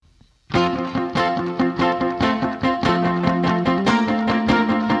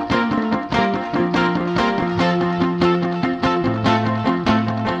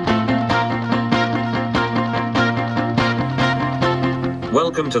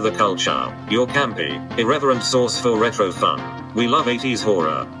Welcome to the culture, your campy, irreverent source for retro fun. We love 80s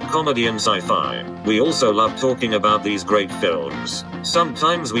horror, comedy and sci-fi. We also love talking about these great films.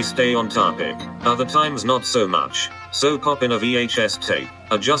 Sometimes we stay on topic, other times not so much. So pop in a VHS tape,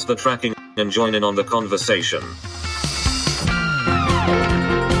 adjust the tracking, and join in on the conversation.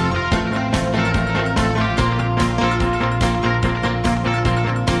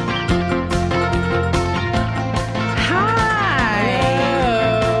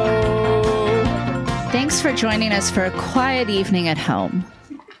 Thanks for joining us for a quiet evening at home.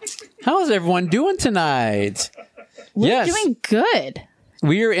 How's everyone doing tonight? We're doing good.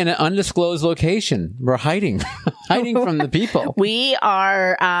 We're in an undisclosed location. We're hiding from the people. We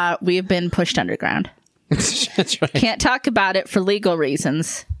have been pushed underground. That's right. Can't talk about it for legal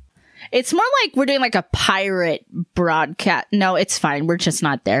reasons. It's more like we're doing like a pirate broadcast. No, it's fine. We're just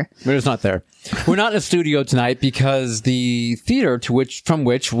not there. We're just not there. We're not in a studio tonight because the theater from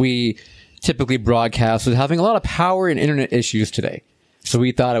which we typically broadcast was having a lot of power and internet issues today. So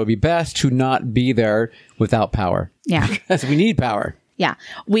we thought it would be best to not be there without power. Yeah. Because we need power. Yeah.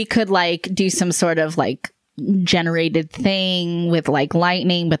 We could like do some sort of like generated thing with like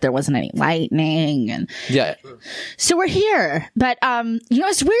lightning, but there wasn't any lightning. And yeah. So we're here. But,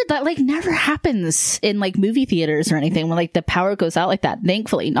 it's weird that like never happens in like movie theaters or anything when like the power goes out like that.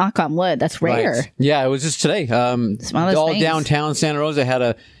 Thankfully, knock on wood. That's rare. Right. Yeah. It was just today. It's one of those all things. Downtown Santa Rosa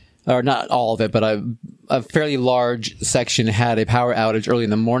had or not all of it, but a fairly large section had a power outage early in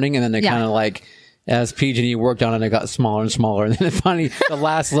the morning, and then they kind of like, as PG&E worked on it, it got smaller and smaller, and then finally the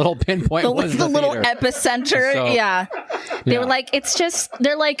last little pinpoint was the little theater. Epicenter. So, yeah. They were like,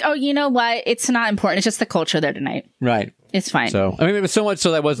 they're like, oh, you know what? It's not important. It's just the culture there tonight. Right. It's fine. So, I mean, it was so much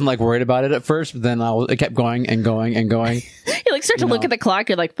so that I wasn't like worried about it at first, but then it kept going and going and going. You like start to look at the clock.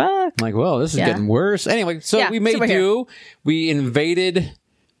 You're like, fuck. I'm like, whoa, this is getting worse. Anyway, so we made do. We invaded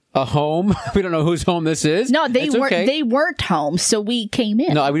a home. We don't know whose home this is. No, they weren't. Okay. They weren't home, so we came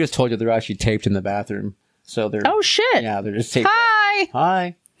in. No, we just told you they're actually taped in the bathroom. So they're. Oh shit! Yeah, they're just taped. Hi.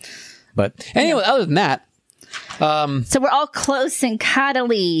 Hi. But anyway, other than that, so we're all close and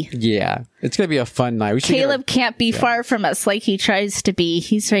cuddly. Yeah, it's gonna be a fun night. Caleb can't be far from us like he tries to be.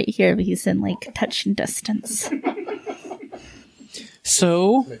 He's right here, but he's in like touching distance.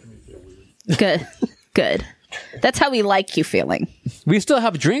 So good. That's how we like you feeling. We still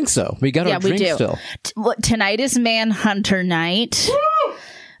have drinks, though. We got our drinks still. Tonight is Manhunter night. Woo!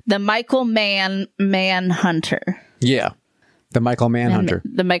 The Michael Manhunter. Yeah. The Michael Manhunter.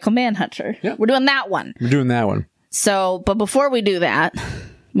 The Michael Manhunter. Yeah. We're doing that one. We're doing that one. So, but before we do that,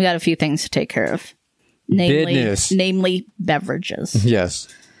 we got a few things to take care of. Namely beverages. Yes.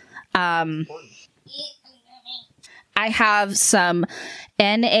 I have some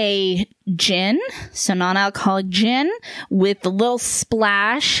NA gin, so non-alcoholic gin, with a little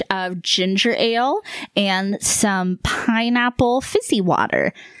splash of ginger ale and some pineapple fizzy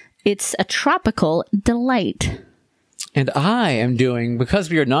water. It's a tropical delight. And I am doing,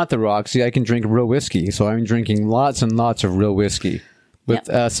 because we are not the Roxy, I can drink real whiskey. So I'm drinking lots and lots of real whiskey with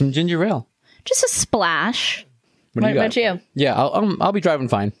some ginger ale. Just a splash. What about you? Yeah, I'll be driving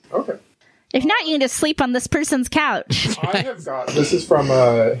fine. Okay. If not, you need to sleep on this person's couch. I have got, this is from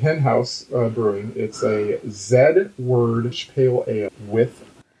Hen House Brewing. It's a Z-Word Pale Ale with...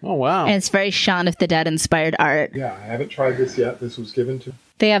 Oh, wow. And it's very Shaun of the Dead inspired art. Yeah, I haven't tried this yet. This was given to...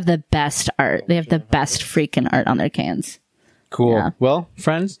 They have the best art. They have the best freaking art on their cans. Cool. Yeah. Well,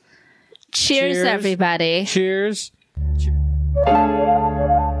 friends. Cheers, everybody. Cheers.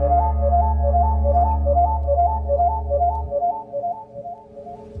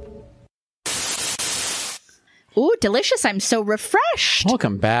 Ooh, delicious. I'm so refreshed.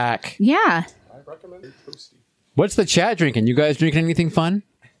 Welcome back. Yeah. I recommend it toasty. What's the chat drinking? You guys drinking anything fun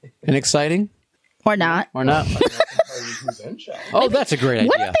and exciting? Or not. Or not. Oh, that's a great idea.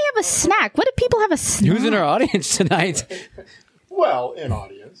 What if they have a snack? What if people have a snack? Who's in our audience tonight? Well, in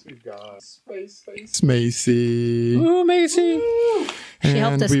audience, we've got Space Face Macy. Ooh, Macy. She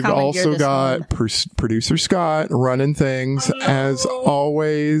helped us we've commandeer also this got producer Scott running things as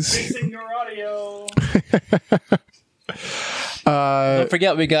always. Facing your audio. Don't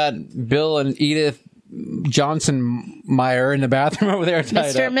forget, we got Bill and Edith Johnson Meyer in the bathroom over there.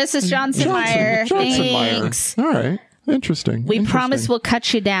 Mr. and Mrs. Johnson Meyer. Thanks. All right. Interesting. We promise we'll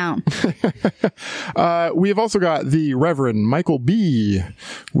cut you down. We have also got the Reverend Michael B.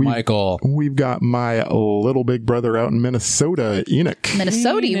 We've got my little big brother out in Minnesota, Enoch.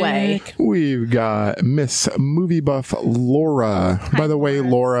 Minnesota way. We've got Miss Movie Buff Laura. By the way,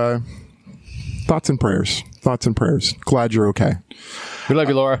 Laura, thoughts and prayers. Thoughts and prayers. Glad you're okay. We love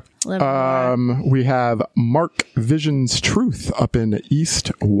you, Laura. We have Mark Vision's Truth up in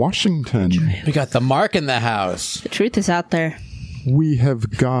East Washington. We got the Mark in the house. The truth is out there. We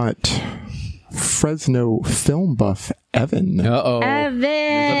have got Fresno film buff Evan. Evan.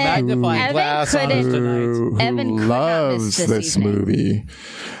 There's a magnifying glass on us tonight. Evan could not loves miss this evening. movie.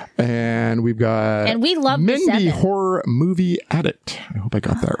 And we've got we love this Mindy, Evan. horror movie addict. I hope I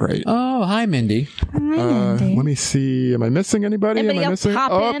got that right. Oh, hi, Mindy. Let me see. Am I missing anybody? Anybody Am I else missing?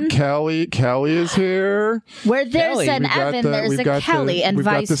 pop in? Kelly. Kelly is here. Where there's Kelly. an We've got Evan, there's a Kelly, and we've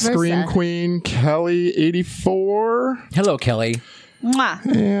vice got the Scream versa. Queen, Kelly 84. Hello, Kelly. Mwah.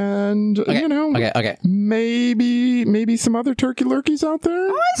 And, Okay. maybe some other turkey lurkeys out there.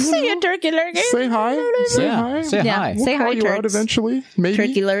 I see a turkey lurking. Say hi. Say hi. Say hi. We'll Say call hi, you out Turks. eventually. Maybe.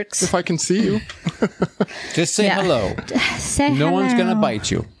 Turkey lurks. If I can see you. Just say Yeah. hello. Say No one's hello. going to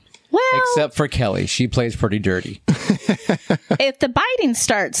bite you. Well, Except for Kelly. She plays pretty dirty. if the biting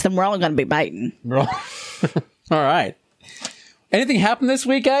starts, then we're all going to be biting. All right. Anything happened this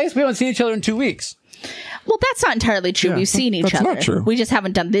week, guys? We haven't seen each other in 2 weeks. Well, that's not entirely true. Yeah, We've seen each that's other. not true. We just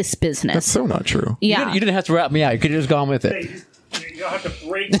haven't done this business. That's so not true. Yeah. You didn't have to wrap me out. You could have just gone with it. You don't have to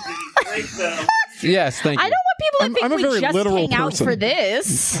break the Yes, thank you. I don't want people to I'm think a we very just literal hang out person. for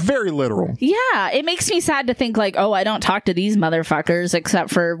this. Very literal. Yeah, it makes me sad to think like, oh, I don't talk to these motherfuckers except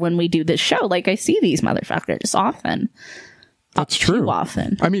for when we do this show. Like, I see these motherfuckers often. That's true. Too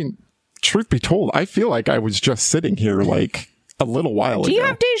often. I mean, truth be told, I feel like I was just sitting here like a little while ago. Do you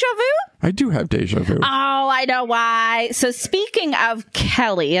have deja vu? I do have deja vu. Oh, I know why. So speaking of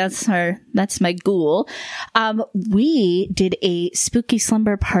Kelly, that's my ghoul. We did a Spooky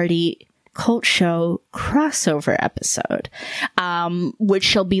Slumber Party cult show crossover episode, which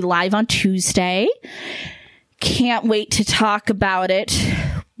shall be live on Tuesday. Can't wait to talk about it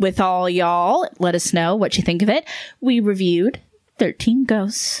with all y'all. Let us know what you think of it. We reviewed 13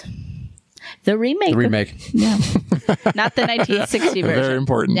 Ghosts. The remake. Yeah. Not the 1960 version. Very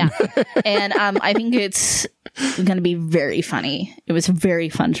important. Yeah. And I think it's going to be very funny. It was very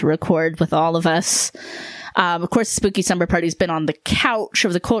fun to record with all of us. Of course, Spooky Summer Party's been on the couch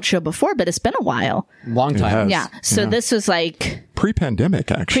of the cult show before, but it's been a while. Long time. It has. Yeah. So this was like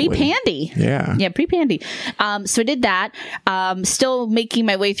pre-pandemic, actually. Pre-pandy. Yeah. Yeah, pre-pandy. So I did that. Still making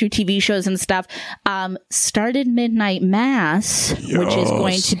my way through TV shows and stuff. Started Midnight Mass, which is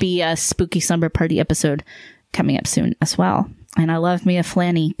going to be a Spooky Slumber Party episode coming up soon as well. And I love me a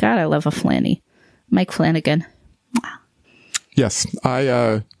Flanny. God, I love a Flanny. Mike Flanagan. Yes,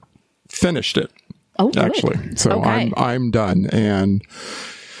 I finished it. Oh, good. Actually, so Okay. I'm done, and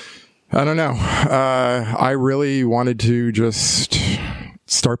I don't know. I really wanted to just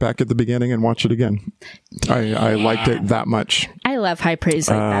start back at the beginning and watch it again. I liked it that much. I love high praise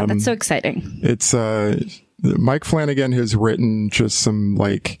like that. That's so exciting. It's Mike Flanagan has written just some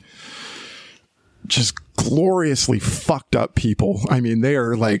just gloriously fucked up people. I mean, they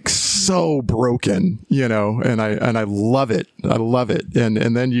are like so broken, and I love it. I love it. And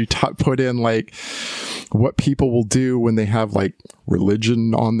then you put in like what people will do when they have like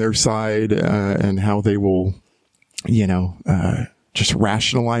religion on their side, and how they will, just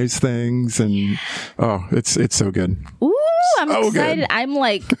rationalize things. And it's so good. Ooh, I'm So excited.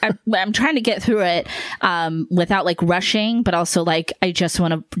 good. I'm trying to get through it without like rushing, but also like I just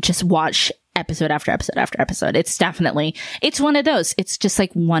want to just watch episode after episode after episode. It's one of those. It's just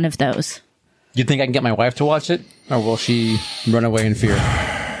like one of those. You think I can get my wife to watch it, or will she run away in fear?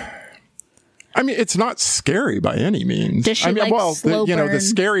 I mean, it's not scary by any means. Does she I mean, like slow burn?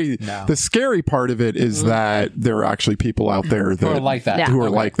 the scary part of it is that there are actually people out there that Who are like that. Yeah. who are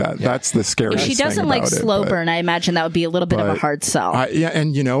Okay. like that. That's the scariest If she thing doesn't like about it, slow but- burn, I imagine that would be a little bit of a but hard sell.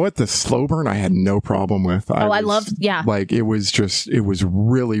 and you know what? The slow burn I had no problem with. I love- yeah. Like it was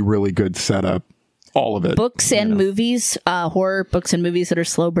really, really good setup. All of it. Books and movies, horror books and movies that are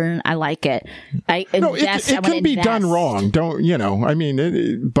slow burn. I like it. I No, invest. it can be done wrong. Don't, I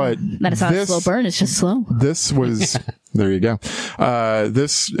mean, but That is not a this- slow burn. It's just slow. This was, there you go. I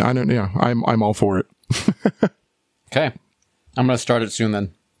don't know. I'm all for it. Okay. I'm going to start it soon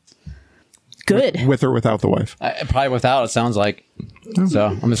then. Good. With or without the wife. Probably without, it sounds like. So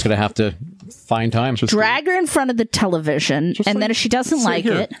I'm just going to have to find time. Drag her in front of the television, and then if she doesn't like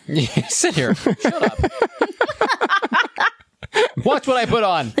here. it, Sit here. Shut up. Watch what I put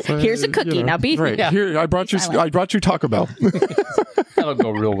on. here's a cookie. Now beat Right. me. Here, I brought you Taco Bell. That'll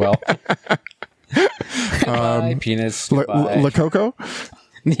go real well. Goodbye, penis. Goodbye. La Coco?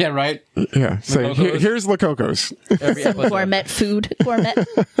 Yeah, right? Yeah. Say, Cocos? here's La Cocos. Every episode. Gourmet food. Gourmet.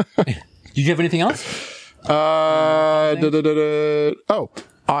 Did you have anything else? Oh,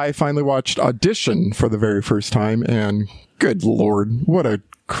 I finally watched Audition for the very first time, and good Lord, what a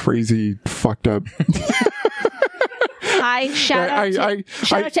crazy, fucked up. Shout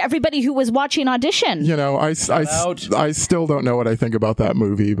out to everybody who was watching Audition. You know, I still don't know what I think about that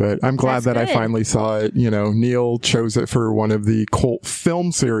movie, but I'm glad that I finally saw it. You know, Neil chose it for one of the cult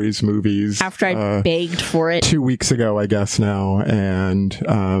film series movies. After I begged for it 2 weeks ago, I guess now,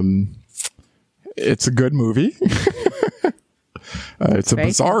 and it's a good movie. It's a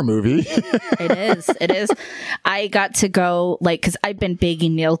bizarre movie. It is. I got to go, like, because I've been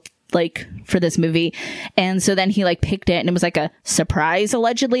begging Neil, like, for this movie, and so then he like picked it, and it was like a surprise,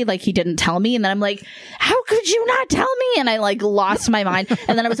 allegedly, like he didn't tell me, and then I'm like, how could you not tell me? And I like lost my mind,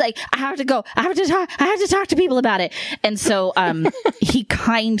 and then I was like, I have to go, I have to talk to people about it. And so he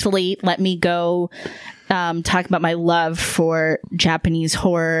kindly let me go talk about my love for Japanese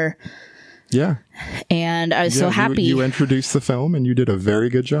horror. Yeah. And I was so happy. You introduced the film, and you did a very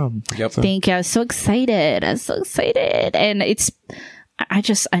good job. Yep. So. Thank you. I was so excited. And I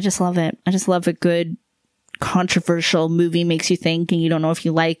just love it. I just love a good controversial movie, makes you think, and you don't know if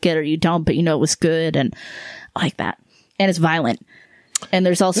you like it or you don't, but you know it was good, and I like that. And it's violent. And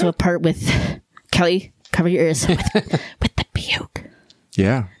there's also a part with Kelly, cover your ears, with the puke.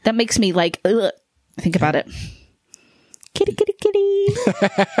 Yeah. That makes me like, ugh, think about it. Kitty, kitty, kitty.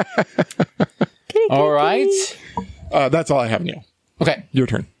 Kitty, All right. That's all I have, Neil. Okay. Your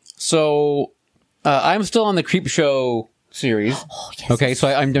turn. So I'm still on the Creep Show series. Oh, yes. Okay, so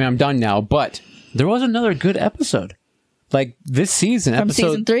I'm done now. But there was another good episode, like this season. From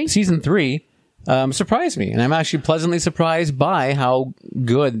Season 3 surprised me, and I'm actually pleasantly surprised by how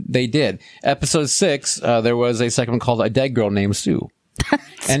good they did. Episode 6, there was a segment called "A Dead Girl Named Sue."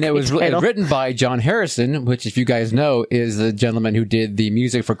 And it was written by John Harrison, which, if you guys know, is the gentleman who did the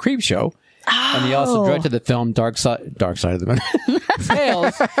music for Creep Show. Oh. And he also directed the film Dark Side of the Moon.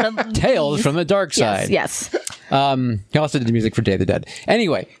 Tales from the Dark Side. Yes. He also did the music for Day of the Dead.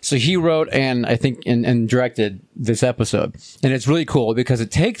 Anyway, so he wrote and I think and directed this episode. And it's really cool because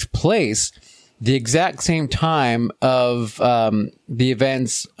it takes place the exact same time of the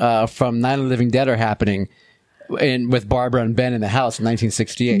events from Night of the Living Dead are happening with Barbara and Ben in the house in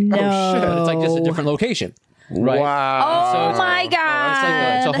 1968. No. Oh, shit. But it's like just a different location. Right. Wow. Oh my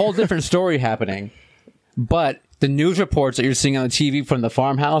God. It's a whole different story happening. But the news reports that you're seeing on the TV from the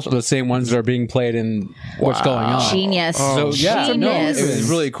farmhouse are the same ones that are being played in what's going on. Genius. So yeah, Genius. it was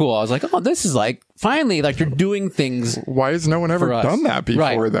really cool. I was like, oh, this is like finally like you're doing things. Why has no one ever done that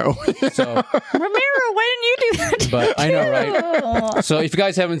before, though? So, Ramiro, why didn't you do that? but I know, right? So if you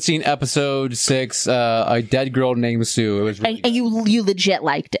guys haven't seen episode 6, A Dead Girl Named Sue, it was really and you legit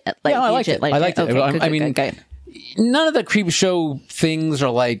liked it. Like, yeah, I liked it. I liked it. Okay, I mean, good. none of the Creep Show things are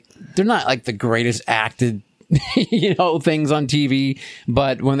like, they're not like the greatest acted things on TV,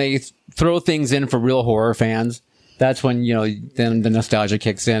 but when they throw things in for real horror fans, that's when, then the nostalgia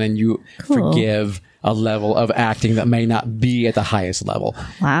kicks in and you forgive a level of acting that may not be at the highest level.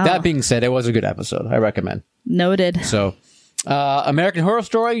 Wow. That being said, it was a good episode. I recommend. Noted. So, American Horror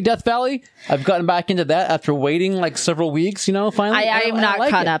Story, Death Valley. I've gotten back into that after waiting like several weeks, finally. I am not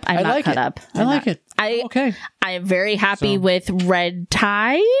caught up. I'm not caught up. I like it. Okay. I am very happy with Red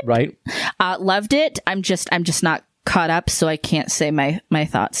Tide. Right. Loved it. I'm just not caught up, so I can't say my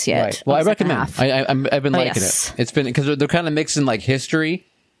thoughts yet. Right. Well, I recommend. I've been liking it. It's been because they're kind of mixing like history,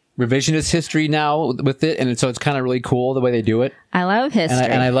 revisionist history now with it, and so it's kind of really cool the way they do it. I love history,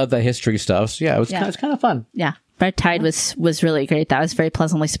 and I love that history stuff. So yeah, it's kind of fun. Yeah. Red Tide was really great. I was very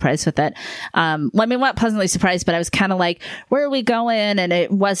pleasantly surprised with it. Not pleasantly surprised, but I was kind of like, where are we going? And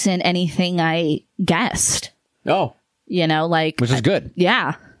it wasn't anything I guessed. Oh. Which is good.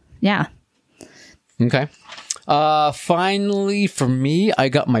 Yeah. Yeah. Okay. Finally, for me, I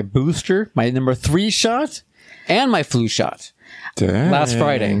got my booster, my number 3 shot, and my flu shot. Dang. Last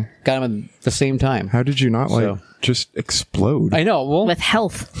Friday. Got them at the same time. How did you not just explode? I know. Well, with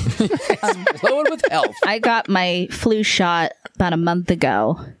health. Explode with health. I got my flu shot about a month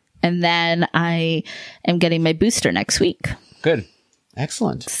ago, and then I am getting my booster next week. Good.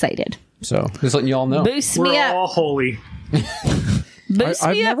 Excellent. Excited. So, just letting you all know. Boost We're me up. all holy. Boost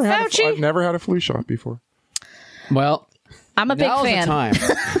me up, Fauci. I've never had a flu shot before. Well, I'm a big fan. Now's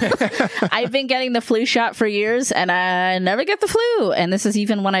the time. I've been getting the flu shot for years, and I never get the flu. And this is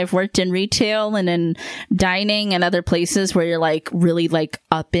even when I've worked in retail and in dining and other places where you're like really like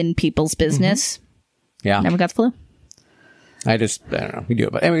up in people's business. Mm-hmm. Yeah. Never got the flu. I don't know. We do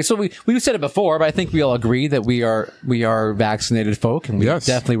it. But anyway, so we've said it before, but I think we all agree that we are vaccinated folk, and we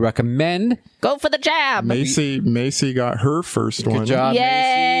definitely recommend. Go for the jab. Macy got her first one. Good job, Yay.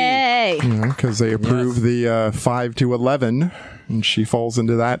 Macy. Okay. Because they approve the 5 to 11, and she falls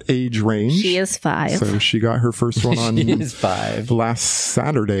into that age range. She is 5. So she got her first one on She is 5. last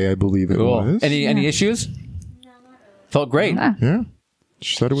Saturday, I believe it Cool. was. Any issues? Felt great. Yeah.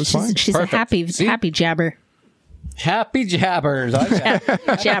 She said it was fine. She's a Perfect. happy jabber. Happy jabbers. I like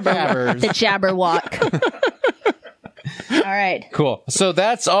that. Jabber. The jabber walk. All right. Cool. So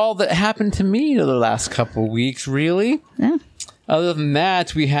that's all that happened to me the last couple weeks, really. Yeah. Other than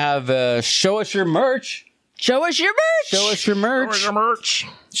that, we have Show Us Your Merch. Show us your merch. Show us your merch.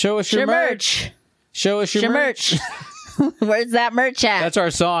 Show us your merch. Show us your merch. Where's that merch at? That's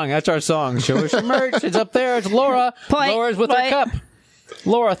our song. Show us your merch. It's up there. It's Laura. Point. Laura's with her cup.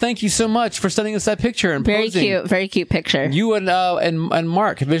 Laura, thank you so much for sending us that picture and posing. Very cute picture. You and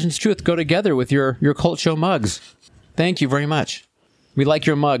Mark, Vision's Truth, go together with your cult show mugs. Thank you very much. We like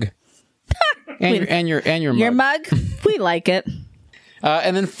your mug. and your mug. Your mug? We like it.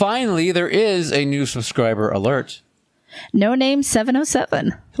 And then finally, there is a new subscriber alert. No Name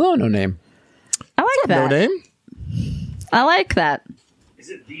 707. Hello, No Name. I like that. No name? I like that. Is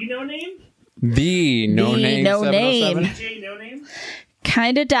it the No Name? The No Name. No Name. DJ No Name?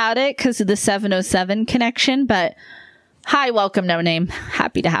 Kind of doubt it because of the 707 connection, but hi, welcome, No Name.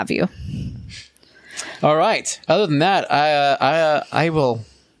 Happy to have you. All right. Other than that, I will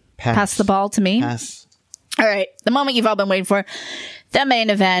Pass the ball to me. Pass. All right. The moment you've all been waiting for, the main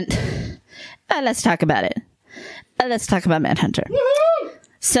event. Let's talk about it. Let's talk about Manhunter. Woo-hoo!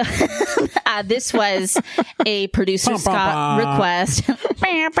 So this was a producer Scott request.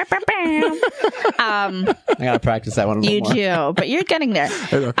 I gotta practice that one a little You more. do, but you're getting there.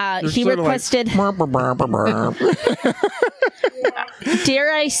 He requested,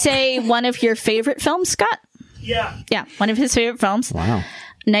 dare I say, one of your favorite films, Scott? Yeah. Yeah, one of his favorite films. Wow.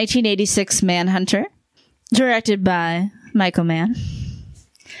 1986 Manhunter, directed by Michael Mann.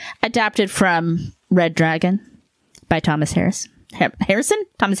 Adapted from Red Dragon by Thomas Harris. Harrison?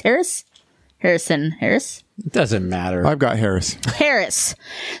 Thomas Harris? Harrison Harris? It doesn't matter. I've got Harris. Harris.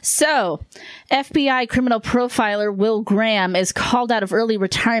 So, FBI criminal profiler Will Graham is called out of early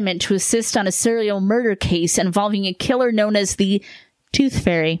retirement to assist on a serial murder case involving a killer known as the Tooth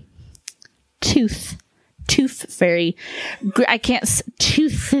Fairy. Tooth Fairy.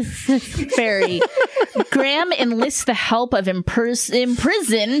 Tooth Fairy. Graham enlists the help of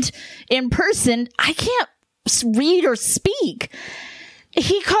imprisoned. I can't read or speak.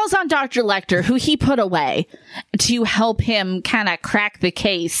 He calls on Dr. Lecter, who he put away, to help him kind of crack the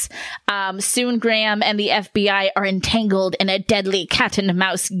case. Soon Graham and the FBI are entangled in a deadly cat and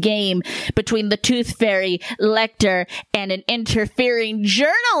mouse game between the Tooth Fairy, Lecter, and an interfering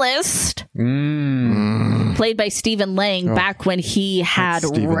journalist. Played by Stephen Lang back when he had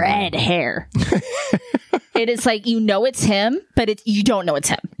red hair. It is like, you know it's him, but you don't know it's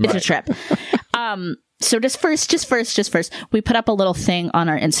him. It's a trip. So just first, we put up a little thing on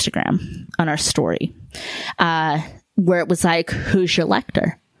our Instagram, on our story, where it was like, who's your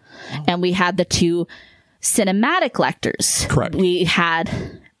Lecter? And we had the two cinematic Lecters. Correct. We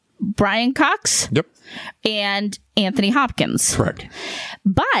had Brian Cox. Yep. And Anthony Hopkins. Correct.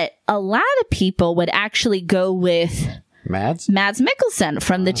 But a lot of people would actually go with Mads Mikkelsen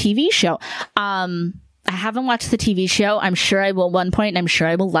from the TV show. I haven't watched the TV show. I'm sure I will at one point, and I'm sure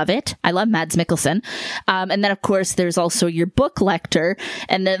I will love it. I love Mads Mikkelsen. And then, of course, there's also your book Lecter.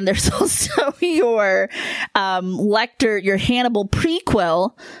 And then there's also your Lecter, your Hannibal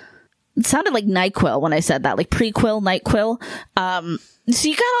prequel. It sounded like NyQuil when I said that, like prequel, NyQuil. So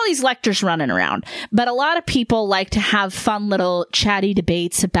you got all these Lecters running around. But a lot of people like to have fun little chatty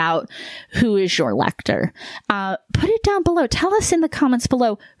debates about who is your Lecter. Put it down below. Tell us in the comments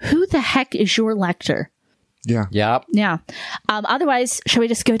below, who the heck is your Lecter? Yeah. Yep. Yeah. Otherwise, shall we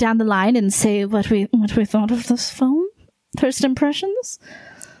just go down the line and say what we thought of this film? First impressions?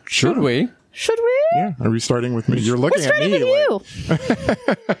 Should we? Should we? Yeah. Are we starting with me? You're looking We're at me. starting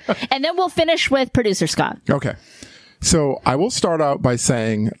with you. And then we'll finish with producer Scott. Okay. So I will start out by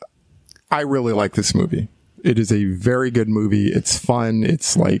saying I really like this movie. It is a very good movie. It's fun.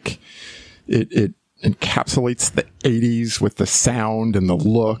 It's like it encapsulates the 80s with the sound and the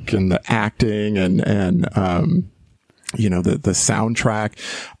look and the acting and you know, the soundtrack.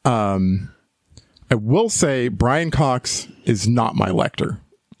 I will say Brian Cox is not my Lecter.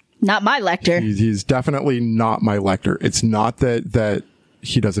 Not my Lecter. He's definitely not my Lecter. It's not that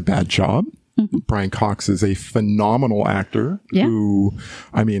he does a bad job. Mm-hmm. Brian Cox is a phenomenal actor who,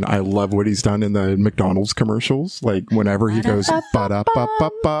 I mean, I love what he's done in the McDonald's commercials. Like whenever he goes,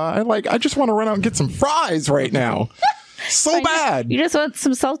 ba-da-ba-ba-ba, I just want to run out and get some fries right now. So bad. You just want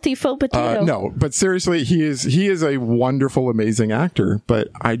some salty faux potato. No, but seriously, he is a wonderful, amazing actor, but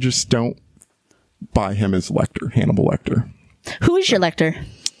I just don't buy him as Lecter, Hannibal Lecter. Who is your Lecter?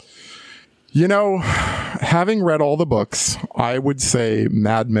 You know, having read all the books, I would say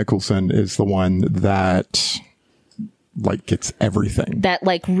Mad Mikkelsen is the one that like gets everything. That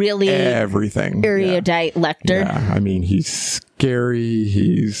like really everything. erudite Lecter. Yeah, I mean, he's scary.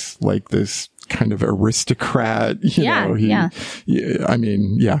 He's like this kind of aristocrat. You know, I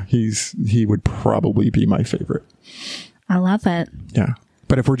mean, he would probably be my favorite. I love it. Yeah.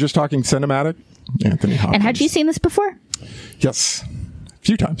 But if we're just talking cinematic, Anthony Hopkins. And had you seen this before? Yes. A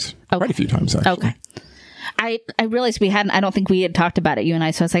few times. Okay. Quite a few times, actually. Okay. I realized I don't think we had talked about it, you and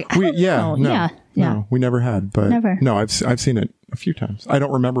I, so I was like, No, we never had, but Never. no, I've seen it a few times. I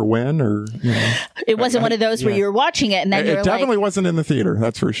don't remember when or, you know. It wasn't one of those where you were watching it and then you were It definitely wasn't in the theater,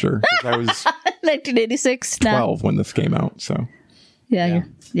 that's for sure. 'Cause I was 1986. 12 when this came out, so. Yeah.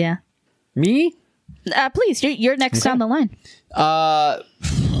 Me? Please, you're next on the line.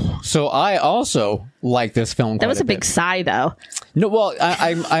 So I also like this film. That was a big sigh, though. No, well,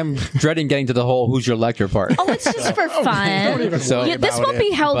 I'm dreading getting to the whole "who's your Lecter" part. Oh, it's just for fun. Don't even So- worry Yeah, this about won't be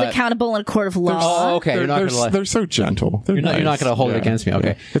it. held but- accountable in a court of law. Oh, okay. You're not They're, gonna they're so gentle. They're You're not nice. gonna hold it against me,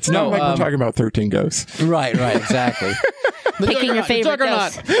 okay. It's not No, like we're talking about 13 Ghosts. right, exactly. Picking your favorite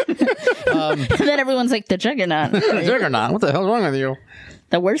Juggernaut. ghost. And then everyone's like, the Juggernaut. Juggernaut. What the hell's wrong with you?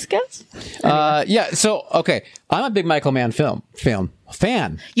 The worst ghost? Yeah. So okay, I'm a big Michael Mann film fan.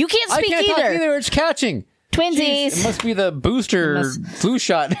 You can't I speak can't talk either. either. It's catching. Twinsies. It must be the booster flu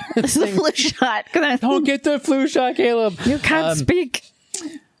shot. It's the flu shot. Don't get the flu shot, Caleb. You can't speak.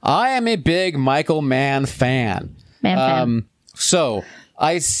 I am a big Michael Mann fan. Man. So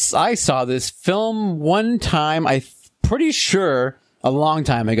I saw this film one time. I'm pretty sure a long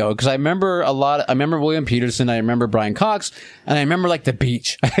time ago because I remember I remember William Peterson. I remember Brian Cox, and I remember like the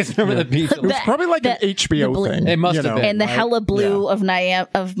beach. I just remember the beach. It was probably like an HBO thing. It must you have know? been. And the hella blue of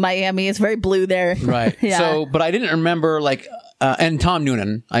Miami is very blue there. Right. Yeah. So, but I didn't remember like, and Tom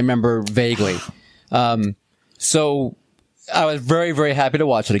Noonan, I remember vaguely. So I was very, very happy to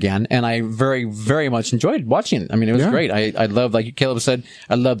watch it again. And I very, very much enjoyed watching it. I mean, it was great. I love, like Caleb said,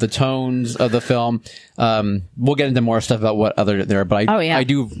 I love the tones of the film. We'll get into more stuff about what other there, but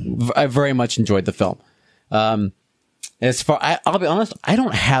I very much enjoyed the film. As far, I'll be honest, I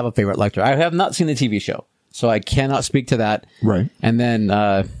don't have a favorite Lecter. I have not seen the TV show, so I cannot speak to that. Right. And then,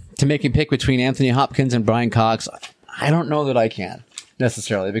 to make a pick between Anthony Hopkins and Brian Cox, I don't know that I can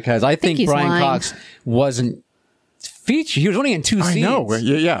necessarily because I think he's Brian lying. Cox wasn't featured. He was only in 2 scenes. I know.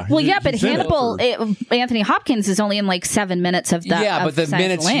 Yeah. Well, yeah, but he's in it Hannibal, for- Anthony Hopkins is only in like 7 minutes of that. Yeah, but the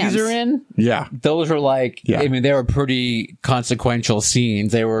minutes he's in, Yeah. those were like, Yeah. I mean, they were pretty consequential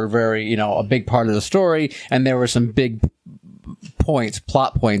scenes. They were very, a big part of the story, and there were some big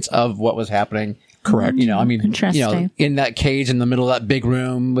plot points of what was happening. Correct. I mean, Interesting. in that cage in the middle of that big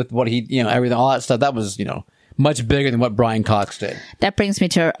room with what he, everything, all that stuff, that was, much bigger than what Brian Cox did. That brings me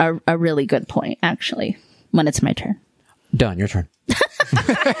to a really good point, actually, when it's my turn. Done. Your turn.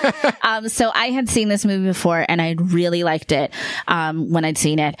 So I had seen this movie before and I really liked it when I'd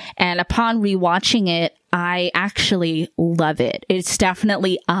seen it. And upon rewatching it, I actually love it. It's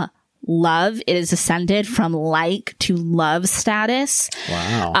definitely a love. It is ascended from like to love status.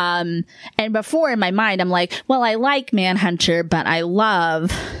 Wow. And before in my mind, I'm like, well, I like Manhunter, but I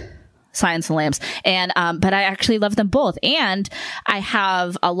love Silence of the Lambs. And, but I actually love them both. And I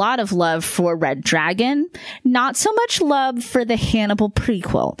have a lot of love for Red Dragon. Not so much love for the Hannibal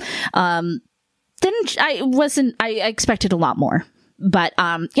prequel. I expected a lot more. But,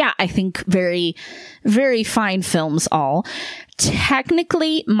 I think very, very fine films all.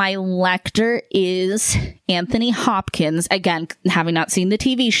 Technically, my Lecter is Anthony Hopkins. Again, having not seen the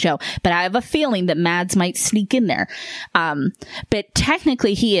TV show, but I have a feeling that Mads might sneak in there. But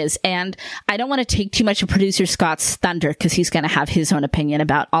technically he is. And I don't want to take too much of producer Scott's thunder because he's going to have his own opinion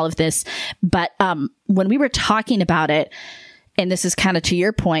about all of this. But, when we were talking about it, and this is kind of to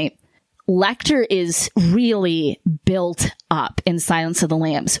your point, Lecter is really built up in Silence of the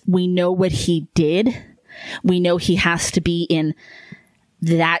Lambs. We know what he did. We know he has to be in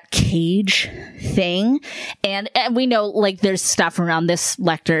that cage thing. And we know, like, there's stuff around this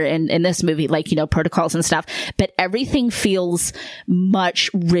Lecter in this movie, like, protocols and stuff. But everything feels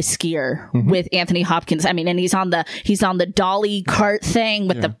much riskier with Anthony Hopkins. I mean, and he's on the dolly cart thing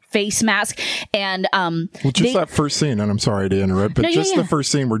with the face mask. And, that first scene, and I'm sorry to interrupt, but the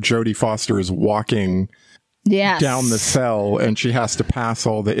first scene where Jodie Foster is walking down the cell, and she has to pass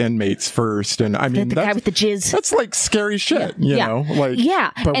all the inmates first. And I mean, the guy with the jizz. That's like scary shit, you know? Like,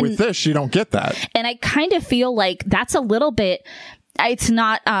 but with this, you don't get that. And I kind of feel like that's a little bit. It's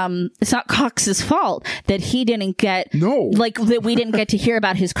not Cox's fault that he didn't get like that we didn't get to hear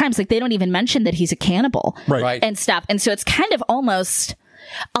about his crimes. Like they don't even mention that he's a cannibal, right. and stuff. And so it's kind of almost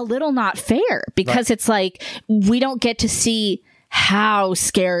a little not fair because it's like we don't get to see how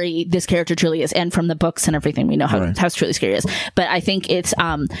scary this character truly is, and from the books and everything we know how truly scary it is. But I think it's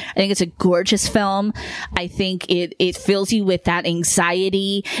a gorgeous film. I think it fills you with that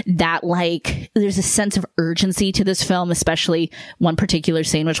anxiety, that like there's a sense of urgency to this film, especially one particular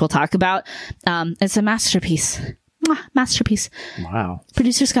scene which we'll talk about. It's a masterpiece. Masterpiece. Wow.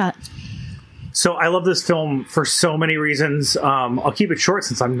 Producer Scott. So I love this film for so many reasons. I'll keep it short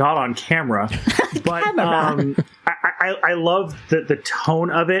since I'm not on camera. But I love the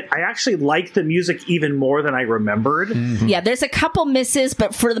tone of it. I actually like the music even more than I remembered. Mm-hmm. Yeah, there's a couple misses,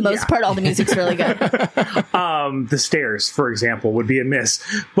 but for the most part, all the music's really good. The stairs, for example, would be a miss.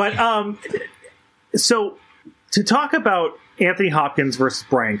 But so to talk about Anthony Hopkins versus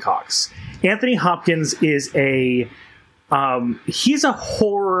Brian Cox. Anthony Hopkins is he's a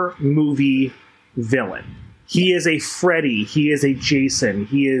horror movie villain. He is a Freddy. He is a Jason.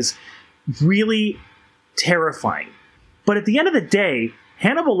 He is really terrifying. But at the end of the day,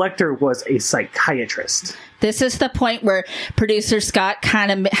 Hannibal Lecter was a psychiatrist. This is the point where producer Scott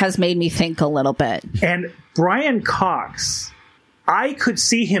kind of has made me think a little bit. And Brian Cox, I could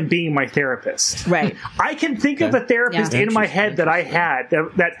see him being my therapist. Right. I can think of a therapist in my head that I had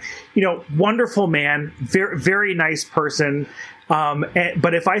that wonderful man, very, very nice person.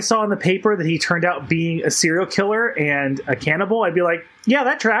 But if I saw in the paper that he turned out being a serial killer and a cannibal, I'd be like, yeah,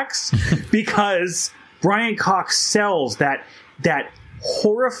 that tracks. Because Brian Cox sells that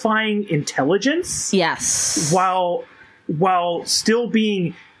horrifying intelligence. Yes. While still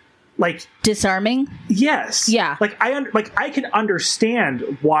being like disarming. Yes. Yeah. I can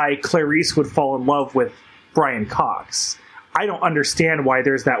understand why Clarice would fall in love with Brian Cox. I don't understand why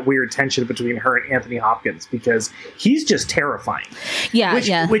there's that weird tension between her and Anthony Hopkins, because he's just terrifying. Yeah.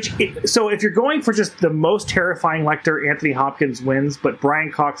 So if you're going for just the most terrifying Lecter, Anthony Hopkins wins, but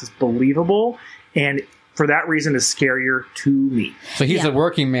Brian Cox is believable, and for that reason is scarier to me. So he's a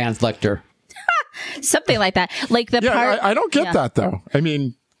working man's Lecter. Something like that. Like the part. I don't get that though. I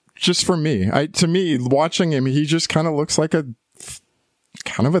mean, just for me, to me, watching him, he just kind of looks like a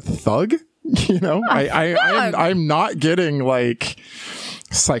thug. You know, I'm not getting like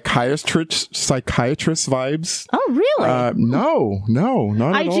psychiatrist vibes. Oh, really? No,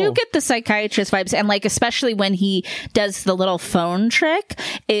 not at all. I do get the psychiatrist vibes, and like especially when he does the little phone trick,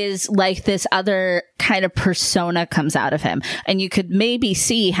 is like this other kind of persona comes out of him, and you could maybe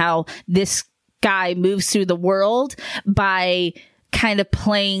see how this guy moves through the world by kind of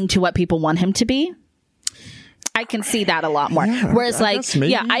playing to what people want him to be. I can see that a lot more. Yeah, whereas I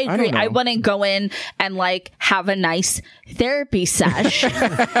agree. I wouldn't go in and like have a nice therapy sesh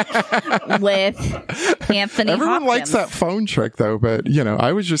with Anthony Everyone Hopkins. likes that phone trick though, but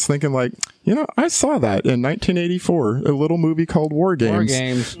I was just thinking like, I saw that in 1984, a little movie called War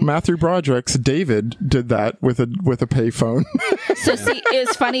Games. Matthew Broderick's David did that with a payphone. So see, it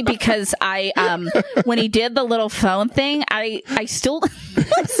was funny because when he did the little phone thing, I still don't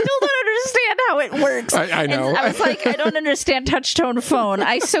understand how it works. I know. And I was like, I don't understand touch tone phone.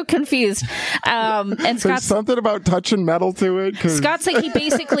 I'm so confused. And There's something about touching metal to it. Scott's like, he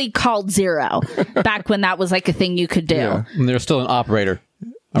basically called zero back when that was like a thing you could do. Yeah. And there's still an operator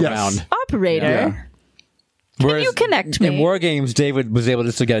around. Yes. Operator. Yeah. Can you connect me? In War Games, David was able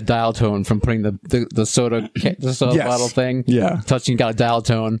just to get a dial tone from putting the soda bottle thing. Yeah. Touching, got a dial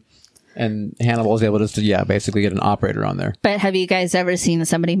tone. And Hannibal was able to basically get an operator on there. But have you guys ever seen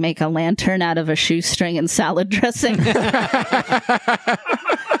somebody make a lantern out of a shoestring and salad dressing?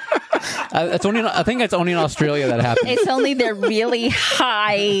 I think it's only in Australia that happens. It's only their really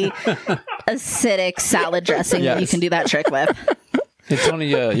high acidic salad dressing that you can do that trick with. It's only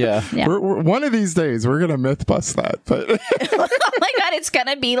yeah. We're, one of these days we're gonna myth bust that, but oh my god, it's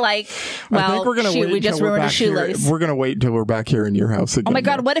gonna be like, well, I think we're gonna wait. We just ruined a shoelace. We're gonna wait until we're back here in your house again. Oh my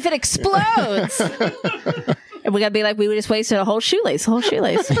god, what if it explodes? And we gotta be like, we just wasted a whole shoelace. So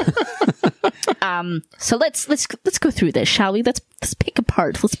let's go through this, shall we? Let's pick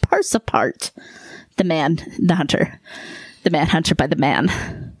apart. Let's parse apart the Manhunter by the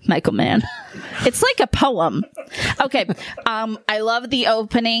man, Michael Mann. It's like a poem. Okay. I love the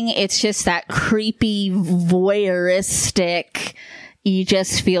opening. It's just that creepy, voyeuristic, you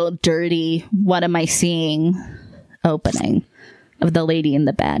just feel dirty. What am I seeing? Opening of the lady in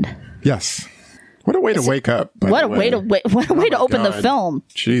the bed. Yes. What a way to wake up. What a way to open the film.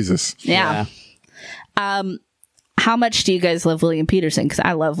 Jesus. Yeah. How much do you guys love William Peterson? Because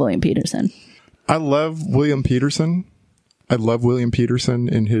I love William Peterson. I love William Peterson. I love William Peterson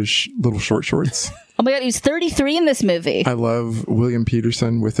in his little short shorts. Oh my God, he's 33 in this movie. I love William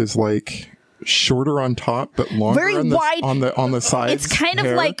Peterson with his like shorter on top, but longer very wide on the sides. It's kind of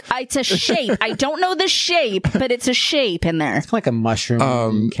like it's a shape. I don't know the shape, but it's a shape in there. It's like a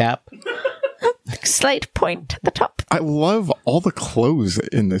mushroom cap. Slight point at the top. I love all the clothes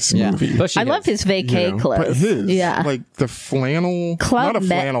in this movie. I love his vacay clothes. But his, like the flannel, Club not a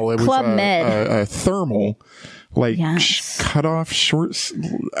flannel, it was a thermal, like cut off shorts.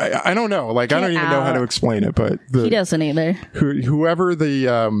 I don't know. Like, I don't even know how to explain it, but he doesn't either. Whoever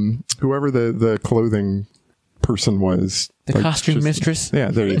the clothing person was, the like, costume mistress. Yeah,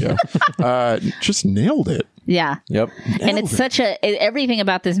 there you go. Just nailed it. Yeah. Yep. And it's everything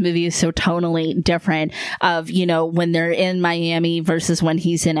about this movie is so tonally different of, when they're in Miami versus when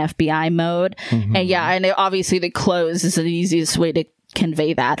he's in FBI mode. Mm-hmm. And obviously the clothes is the easiest way to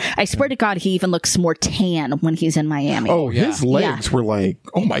convey that. I swear to God, he even looks more tan when he's in Miami. Oh, his legs were like,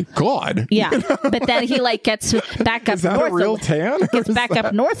 oh my God. Yeah. But then he like gets back up is that north. A real tan? Gets back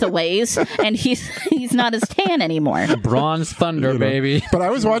up north a ways and he's not as tan anymore. Bronze Thunder, baby. But I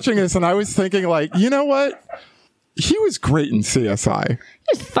was watching this and I was thinking like, you know what? He was great in CSI. He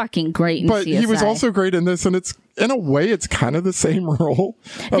was fucking great in but CSI. He was also great in this, and it's in a way it's kind of the same role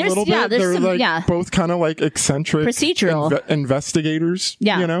a little bit. They're both kind of like eccentric procedural investigators.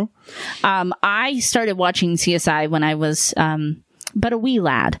 Yeah, I started watching CSI when I was but a wee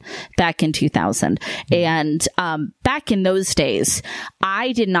lad back in 2000, and back in those days,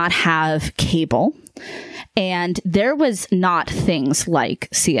 I did not have cable. And there was not things like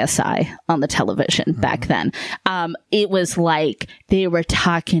CSI on the television back then. It was like they were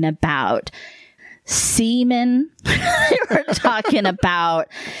talking about semen. They were talking about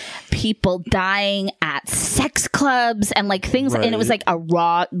people dying at sex clubs and like things. Right. And it was like a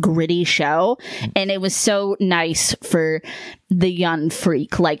raw, gritty show. And it was so nice for the young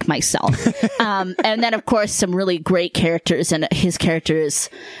freak like myself. And then, of course, some really great characters. And his character is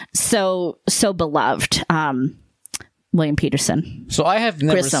so beloved. William Peterson. So I have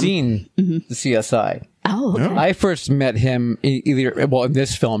never seen the CSI. Oh, okay. I first met him either in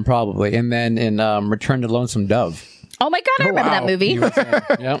this film probably, and then in Return to Lonesome Dove. Oh my God, I remember that movie.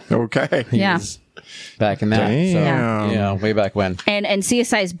 Yep. Okay. He was back in that. Damn. So, yeah, way back when. And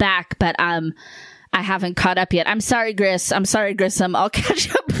CSI is back, but I haven't caught up yet. I'm sorry, Gris. I'm sorry, Grissom. I'll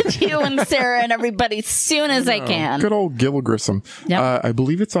catch up with you and Sarah and everybody as soon as I can. Good old Gil Grissom. Yep. I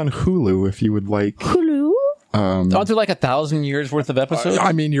believe it's on Hulu if you would like. Hulu? Onto like 1,000 years worth of episodes?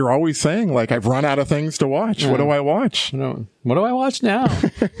 I mean, you're always saying, like, I've run out of things to watch. Yeah. What do I watch? What do I watch now?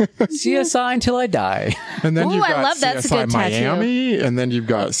 CSI Until I Die. And then you've got CSI Miami, and then you've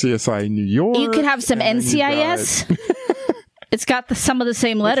got CSI New York. You could have some NCIS. It's got some of the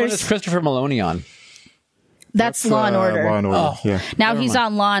same letters. Which one is Christopher Maloney on? That's Law and Order. Law and Order, yeah. Now he's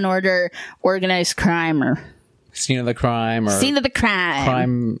on Law and Order, Organized Crime, or... Scene of the Crime, or... Scene of the Crime.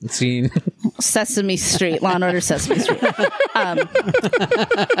 Crime Scene. Sesame Street. Law and Order Sesame Street.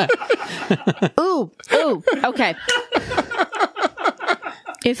 Ooh, okay.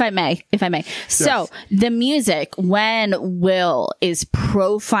 If I may. So, the music, when Will is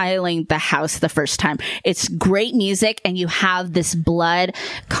profiling the house the first time, it's great music, and you have this blood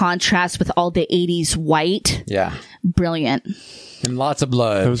contrast with all the 80s white. Yeah. Brilliant. And lots of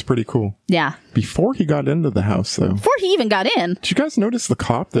blood. That was pretty cool. Yeah. Before he got into the house, though. Before he even got in. Did you guys notice the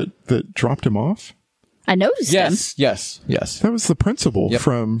cop that dropped him off? I noticed him. Yes. That was the principal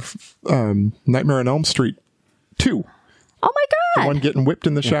from Nightmare on Elm Street 2. Oh my God. The one getting whipped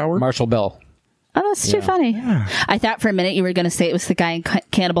in the shower. Marshall Bell. Oh, that's too funny. Yeah. I thought for a minute you were going to say it was the guy in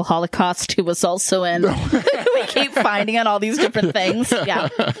Cannibal Holocaust who was also in. No. We keep finding on all these different things. Yeah.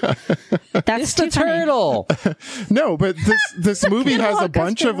 That's the turtle. No, but this movie has a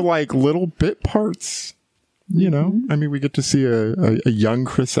bunch of like little bit parts. You know, I mean, we get to see a young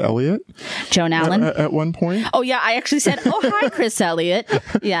Chris Elliott. Joan Allen. At one point. Oh, yeah. I actually said, oh, hi, Chris Elliott.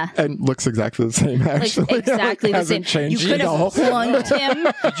 Yeah. And looks exactly the same, actually. Like, exactly the same. You could have plunked him.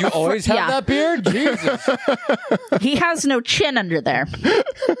 Did you always have that beard? Jesus. He has no chin under there.